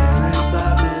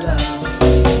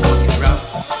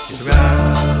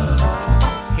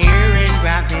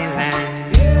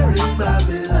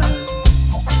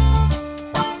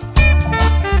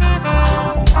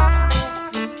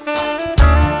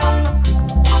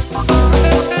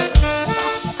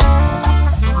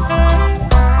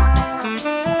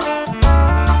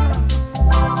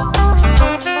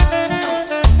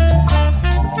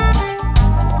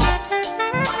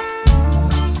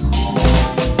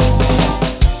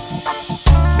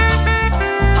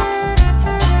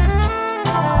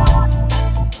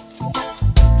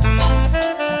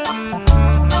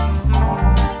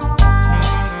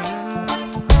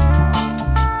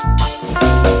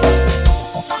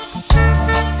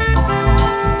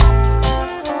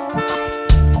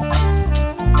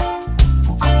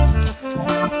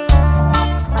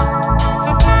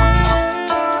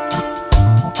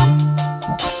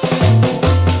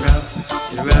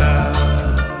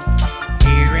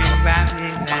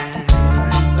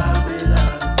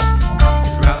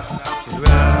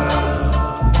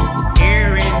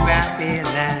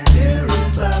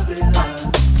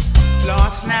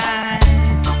 Last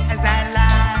night, as I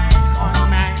lie on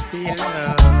my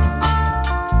pillow,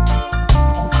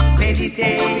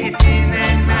 meditating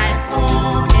in my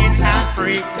home in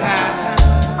Africa,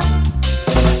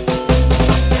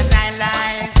 as I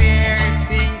lie there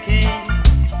thinking,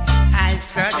 I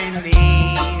suddenly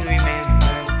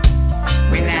remembered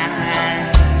when I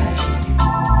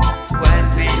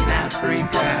was in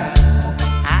Africa.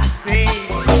 I say,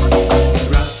 it's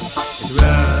rough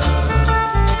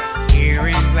here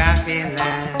in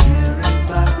Babylon.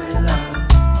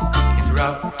 It's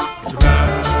rough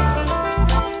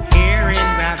here in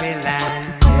Babylon.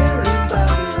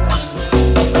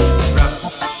 It's rough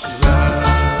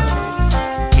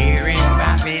here in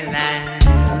Babylon.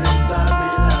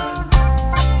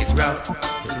 It's rough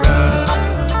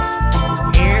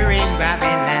here in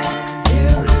Babylon.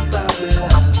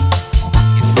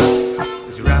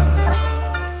 It's rough.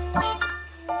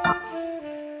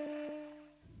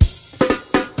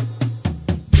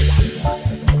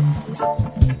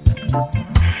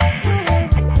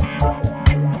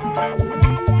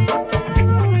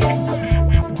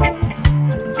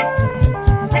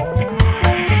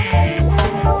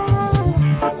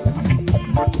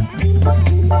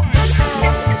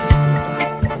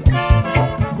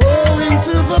 Going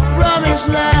to the promised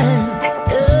land.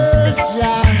 It's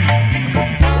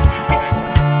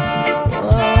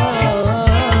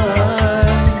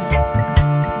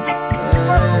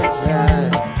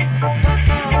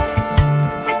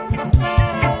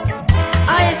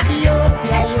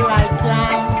Ethiopia, here I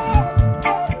come.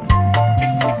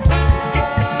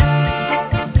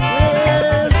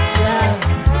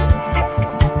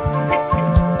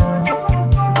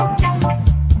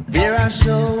 There are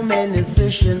so many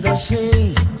fish in the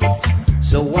sea,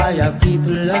 so why are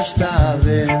people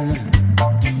starving?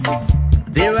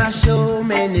 There are so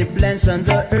many plants on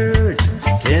the earth,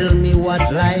 tell me what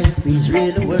life is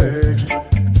really worth.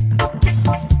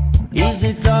 Is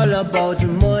it all about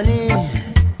money,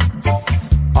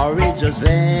 or is just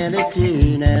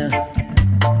vanity now?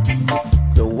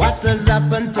 So what has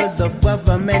happened to the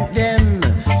government them,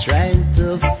 trying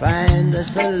to find a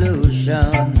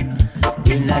solution?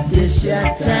 In this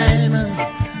year time,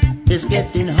 it's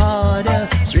getting harder.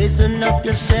 Straighten up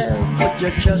yourself, put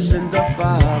your trust in the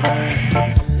Father.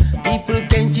 People,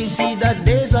 can't you see that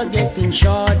days are getting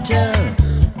shorter?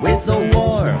 With the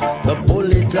war, the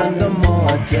bullet and the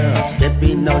mortar,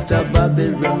 stepping out of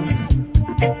Babylon,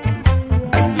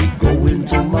 and we go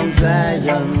into Mount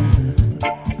Zion.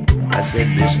 I said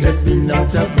we're stepping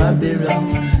out of Babylon,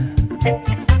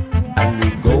 and we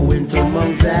go into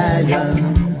Mount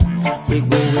Zion. We're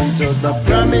going to the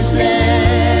promised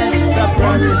land, the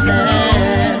promised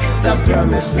land, the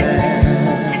promised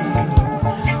land.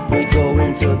 We're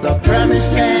going to the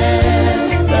promised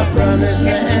land, the promised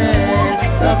land,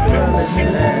 the promised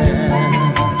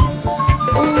land.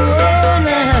 Oh,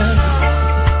 now,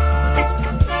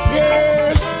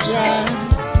 yes, child,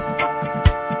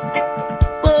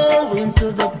 going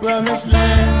to the promised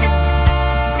land.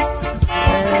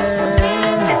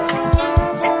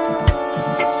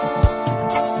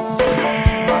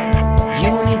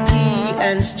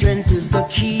 Strength is the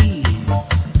key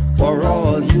for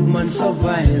all human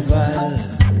survival.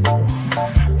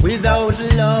 Without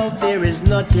love there is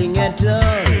nothing at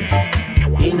all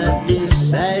in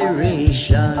this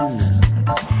generation.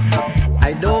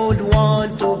 I don't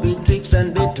want to be twixt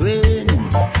and between,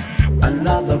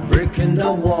 another brick in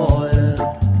the wall.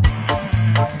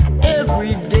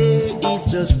 Every day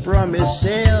it's just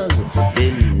promises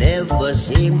they never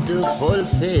seem to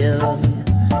fulfill.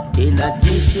 In a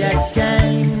decent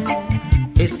time,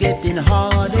 it's getting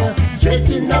harder.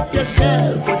 Straighten up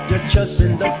yourself, put your trust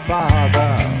in the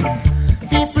Father.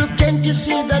 People, can't you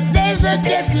see the days are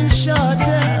getting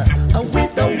shorter? And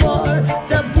with the war,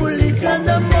 the bullet and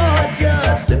the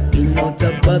mortar, stepping out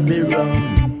of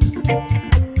Babylon,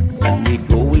 and we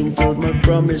going to my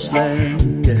promised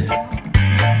land.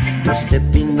 We're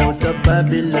stepping out of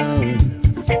Babylon,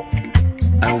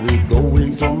 and we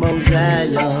going to Mount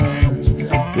Zion.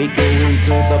 We go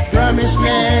into the promised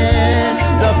land,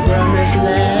 the promised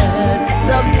land,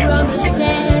 the promised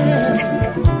land.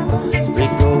 We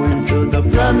go into the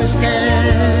promised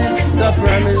land, the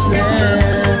promised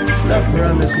land, the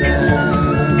promised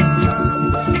land.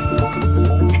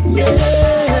 Yeah.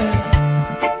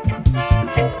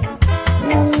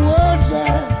 Water.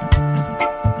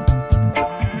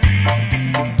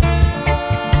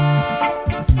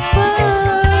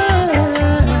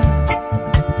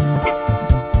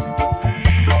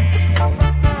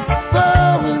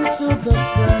 To the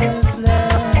promised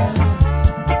land,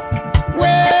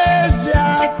 where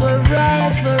Jah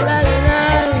provide for right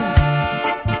now.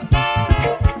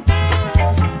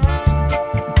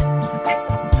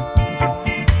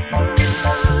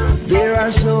 There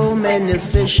are so many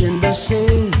fish in the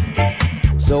sea,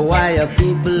 so why are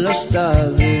people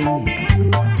starving?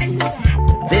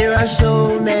 There are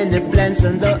so many plants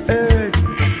on the earth.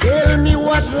 Tell me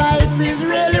what life is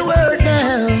really worth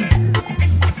now.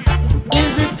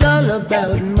 All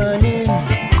about money,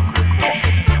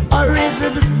 or is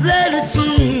it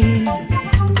vanity?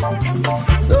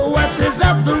 So what has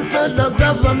happened to the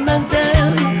government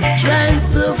then? Trying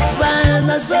to find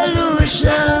a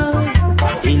solution.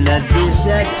 In a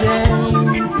desert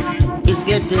time, it's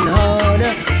getting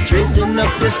harder. Straighten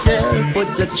up yourself,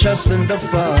 put your trust in the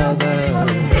Father.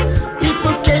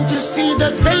 People, can't you see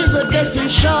the days are getting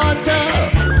shorter?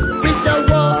 With the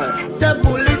war, the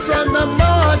bullet and the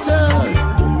mortar.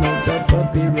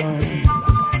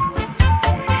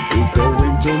 We go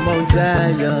into Mount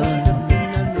Zion,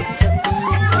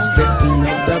 stepping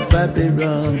out of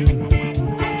Babylon,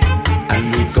 and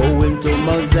we go into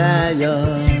Mount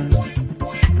Zion.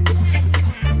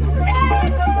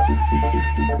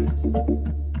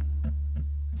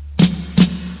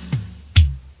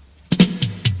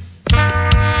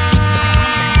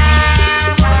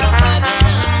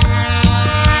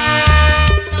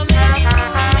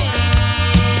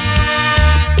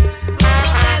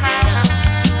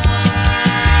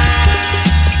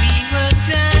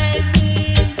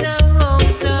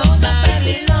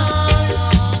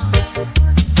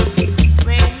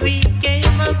 When we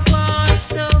came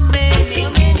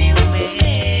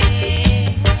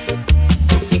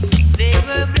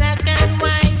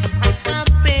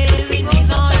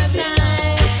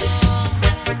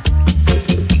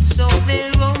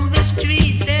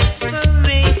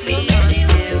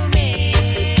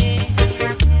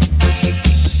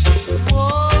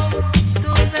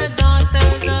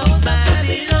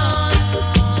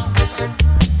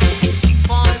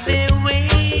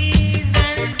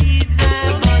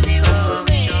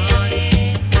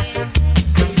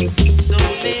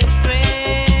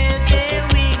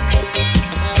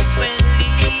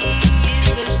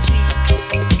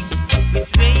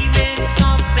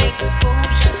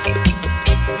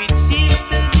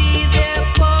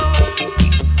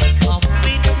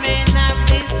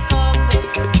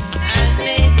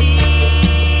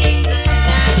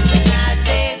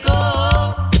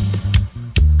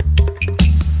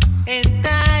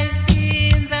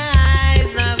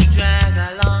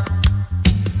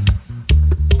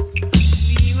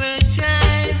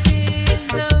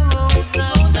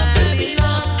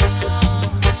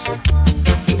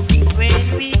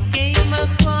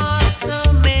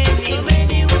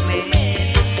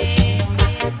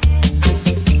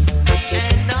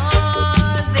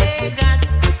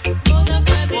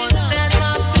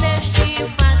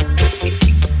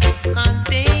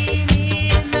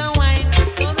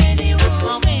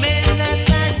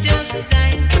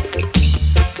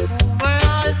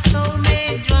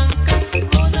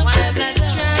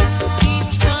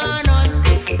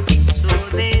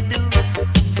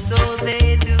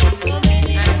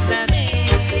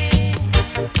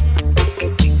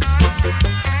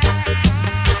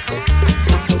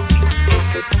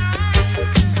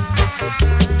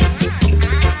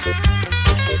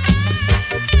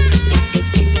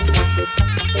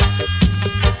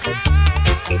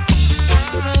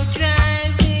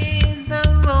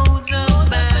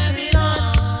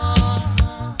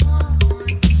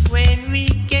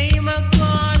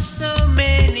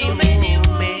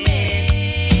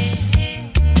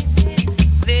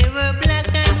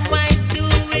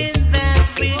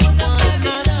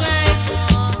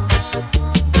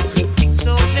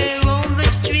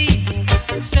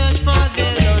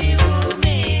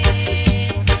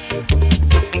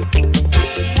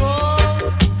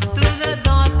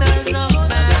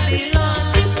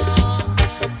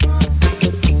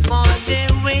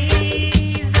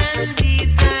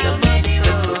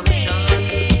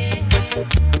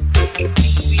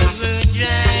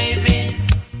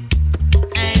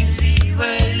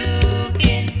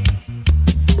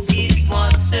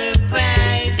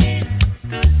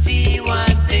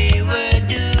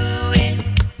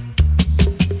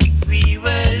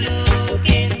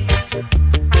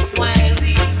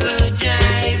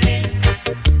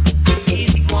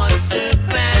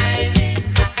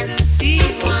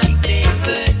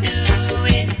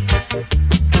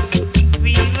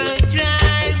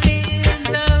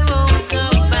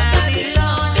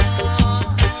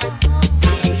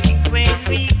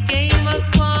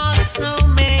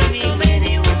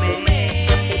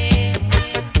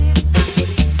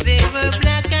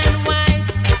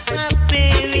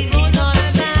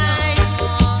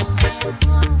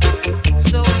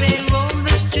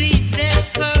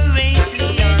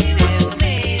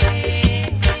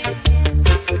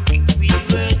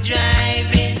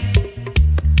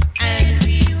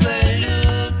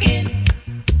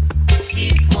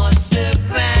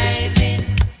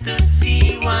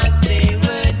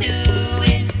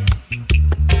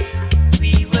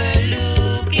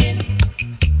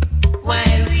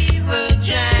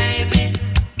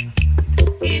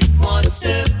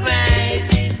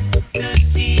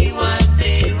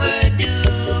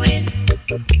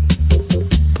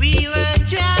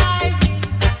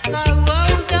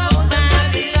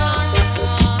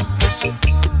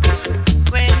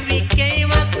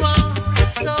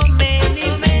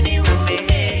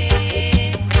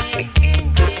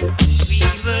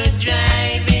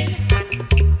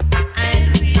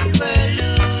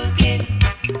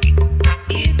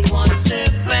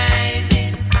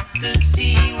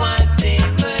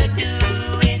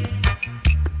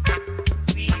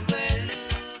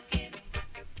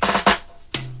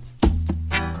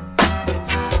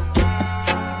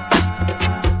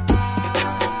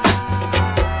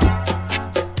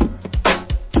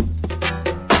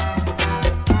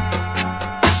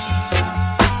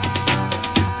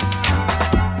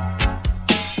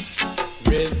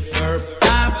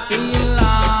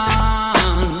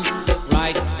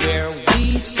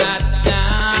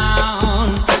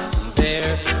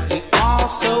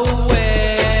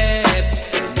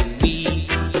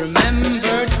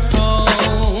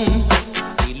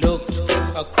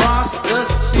across the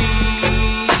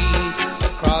sea,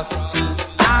 across to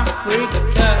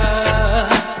Africa.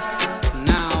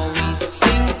 Now we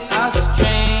sing a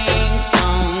strange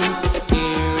song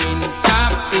here in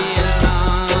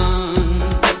Babylon.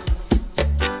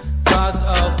 'Cause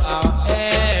of our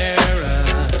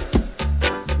error,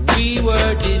 we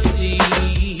were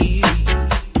deceived.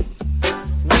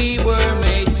 We were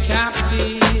made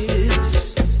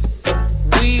captives.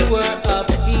 We were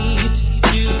upheaved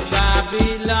to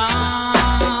Babylon,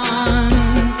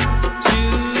 to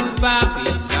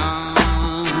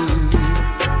Babylon,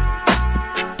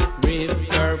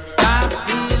 River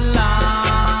Babylon,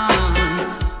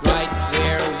 right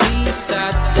where we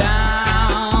sat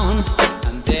down,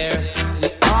 and there we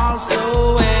also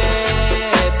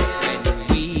wept when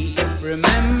we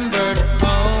remembered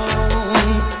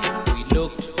home. We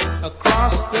looked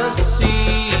across the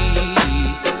sea,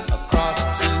 across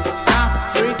to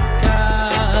Africa.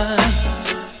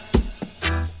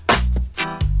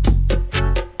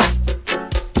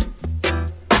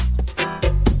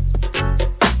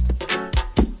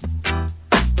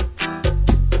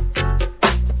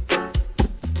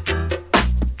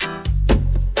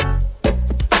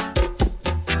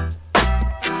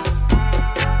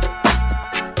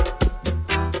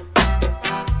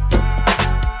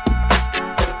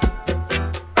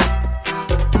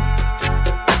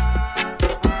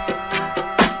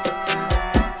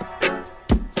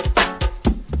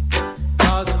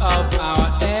 Because of our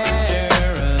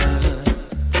error,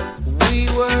 we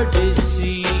were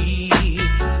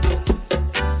deceived,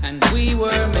 and we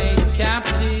were made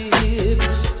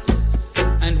captives,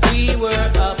 and we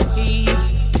were upheaved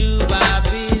to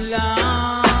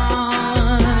Babylon,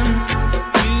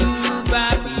 to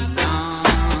Babylon,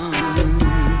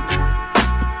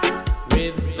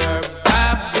 River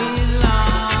Babylon,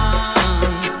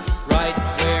 right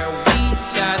where we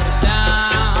sat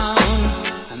down,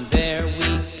 and there we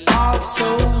also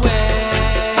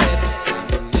wept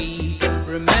when we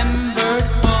remembered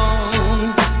home.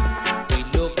 We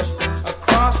looked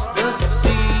across the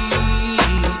sea,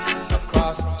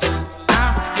 across to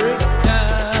Africa.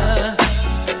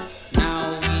 Now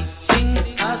we sing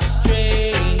a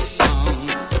strange song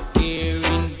here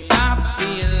in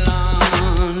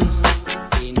Babylon,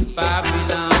 in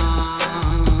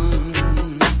Babylon,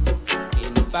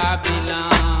 in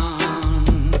Babylon,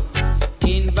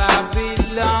 in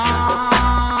Babylon.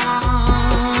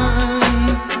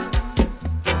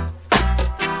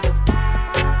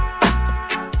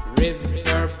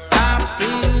 River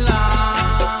Babylon,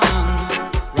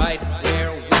 right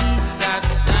where we sat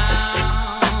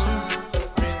down.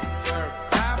 River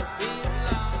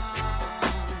Babylon,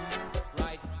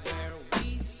 right where we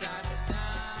sat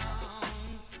down.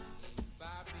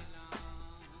 Babylon.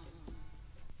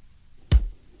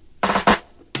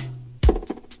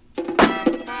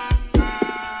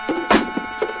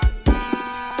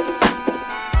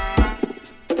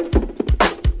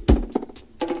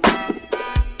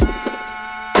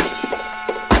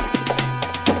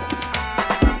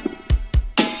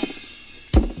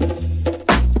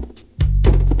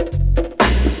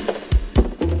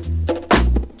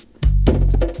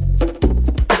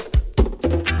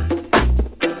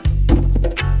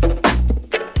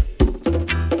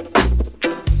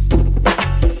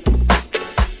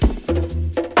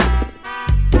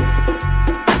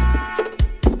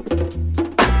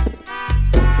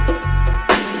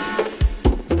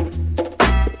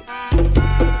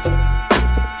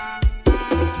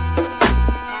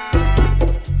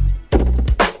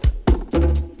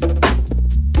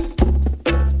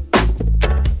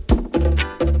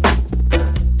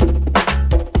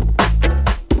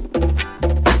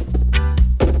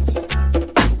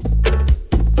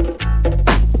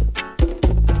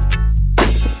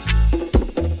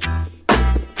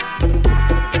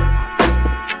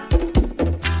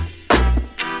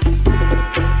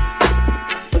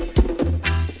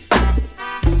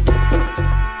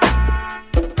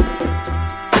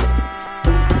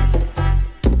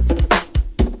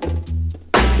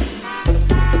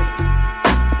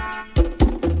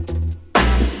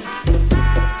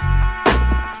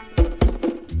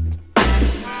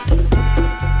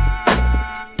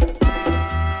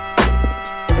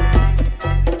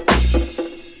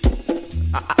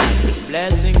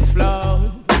 Blessings flow.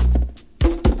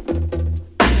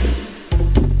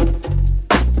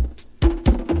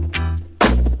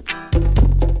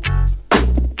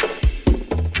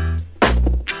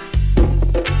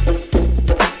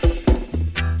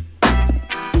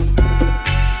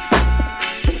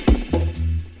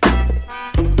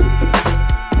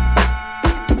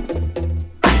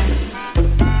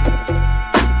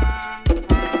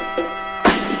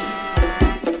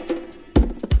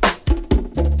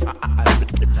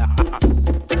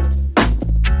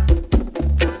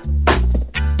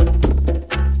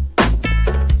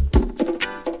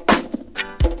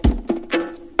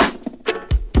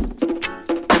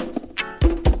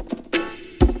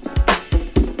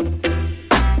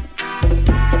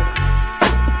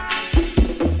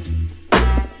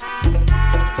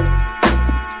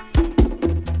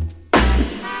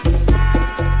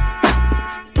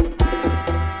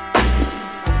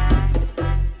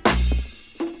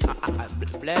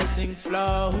 blessings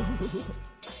flow.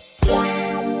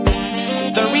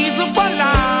 The reason for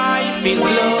life is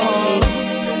love.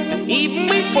 And even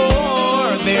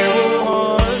before there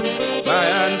was, my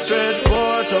hand stretched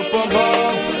forth up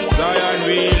above, Zion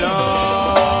we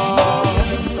love.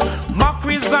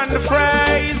 Mockeries and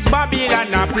phrase,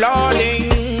 Babylon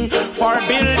applauding, for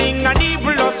building an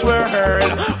evilous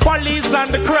world. Police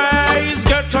and the craze,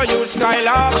 get to you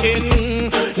skylarking,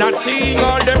 not seeing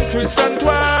all them twist and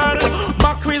twirl.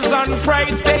 Mockeries and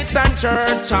phrase, states and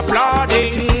church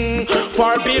applauding,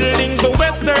 for building the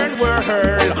western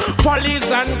world.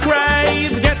 Police and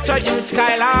craze, get to you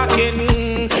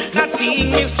skylarking, not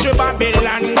seeing Mr.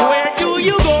 Babylon. Where do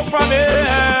you go from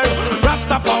here?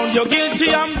 Rasta found you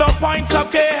guilty on the points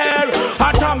of care.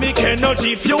 Atomic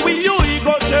energy, fuel your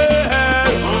ego tear.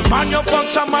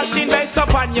 Manufacture machine based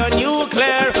upon your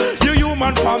nuclear. Your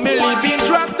human family being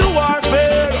dragged to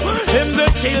warfare. In the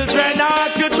children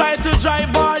heart you try to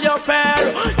drive all your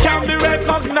fare. Can be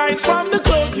recognized from the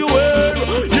clothes you wear.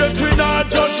 Yet we not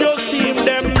judge you, seem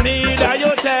them neither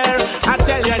you tear. I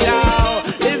tell you now,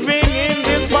 living in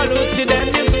this polluted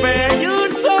and despair,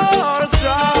 you're so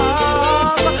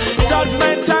strong.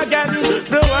 Judgment again,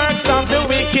 the works of the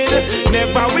wicked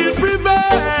never will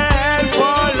prevail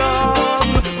for long.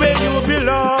 Where you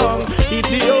belong,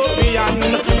 Ethiopian,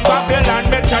 Babylon,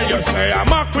 better you say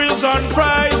I'm a prison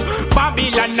prize.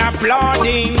 Babylon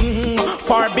applauding,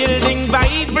 for building the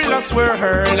evilous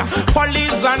world.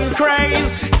 Police and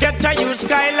craze, get to you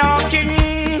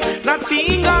skylarking, not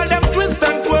seeing all them twist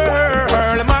and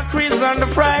twirl. Mockeries and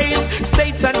phrase,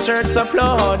 states and church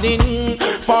applauding,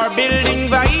 for building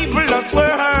the evilous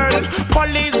world.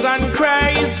 Police and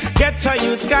craze, get to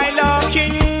you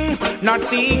skylarking, not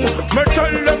seeing. Me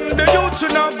tell them the youth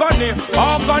in a gunny,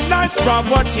 organized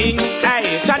property.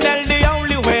 Hey, channel the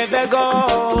only way they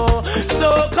go.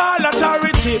 So call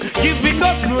authority, giving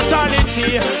us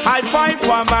brutality. I fight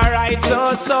for my rights,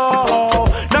 so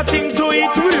nothing to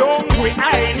eat, we hungry.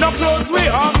 Hey, no clothes, we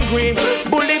hungry.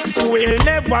 Bullets will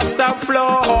never stop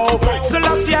flow.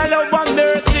 Selecta, I love and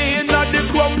mercy in the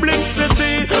crumbling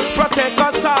city. Protect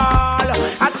us all,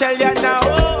 I tell you now.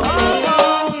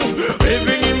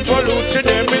 Living in polluted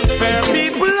hemisphere,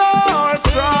 people are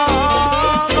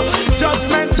strong.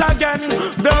 Judgment again,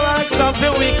 the works of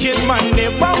the wicked man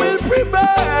never will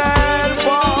prevail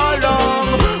for long.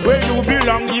 Where you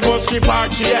belong, give us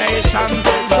repatriation.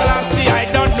 Selassie, I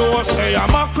don't know, say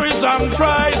I'm a prison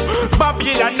prize.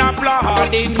 Babylon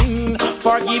applauding,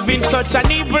 for giving such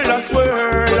an evilous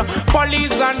world.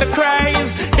 Police and the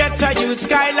craze, get to you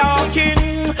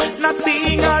skylarking, not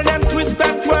seeing all them twist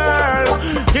and twirl.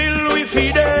 Kill with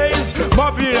days,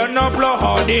 Babylon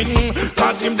applauding,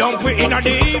 cause him don't quit in a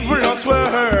the evilous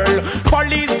world.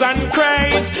 Police and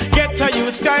craze, get to you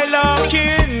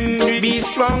skylarking. Be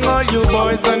strong all you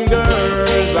boys and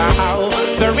girls. How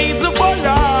the reason for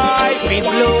life is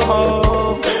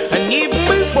love. And even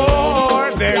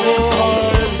before there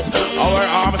was, our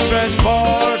arms stretched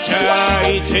forth to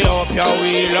Ethiopia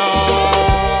we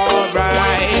love.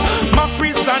 Right?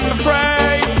 Mockeries and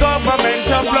phrase, government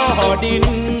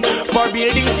applauding, for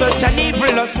building such an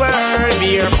evilous world.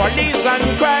 Here police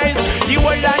and Christ, the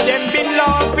whole of them been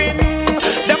laughing.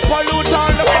 Them pollute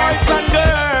all the boys and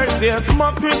girls. Yes,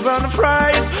 mockeries and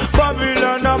fries,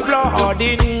 Babylon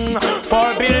applauding,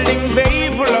 for building the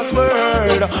evilous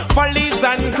world. Police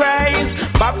and Christ,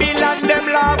 Babylon them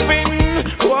laughing.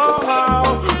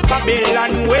 Whoa,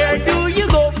 Babylon, where do you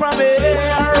go from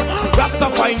here? Rasta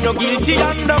find you guilty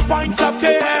on the points of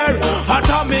care.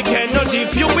 Atomic energy,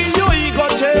 fuel your ego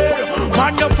tear.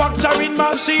 Manufacturing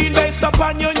machine based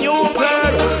upon your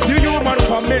nuclear. The human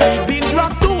family been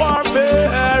dragged to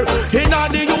warfare. In all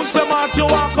the use them out you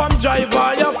walk and drive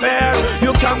all your fare.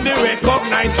 You can be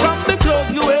recognized from the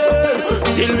clothes you wear.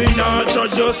 Still we not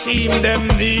judge you, seem them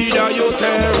neither you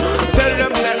care. Tell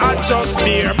them say I just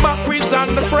near mockeries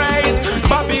and the phrase,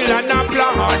 Babylon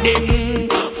applauding,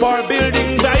 for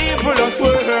building the evilous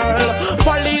world.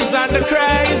 Police and the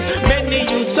craze, many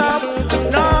youths up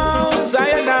now.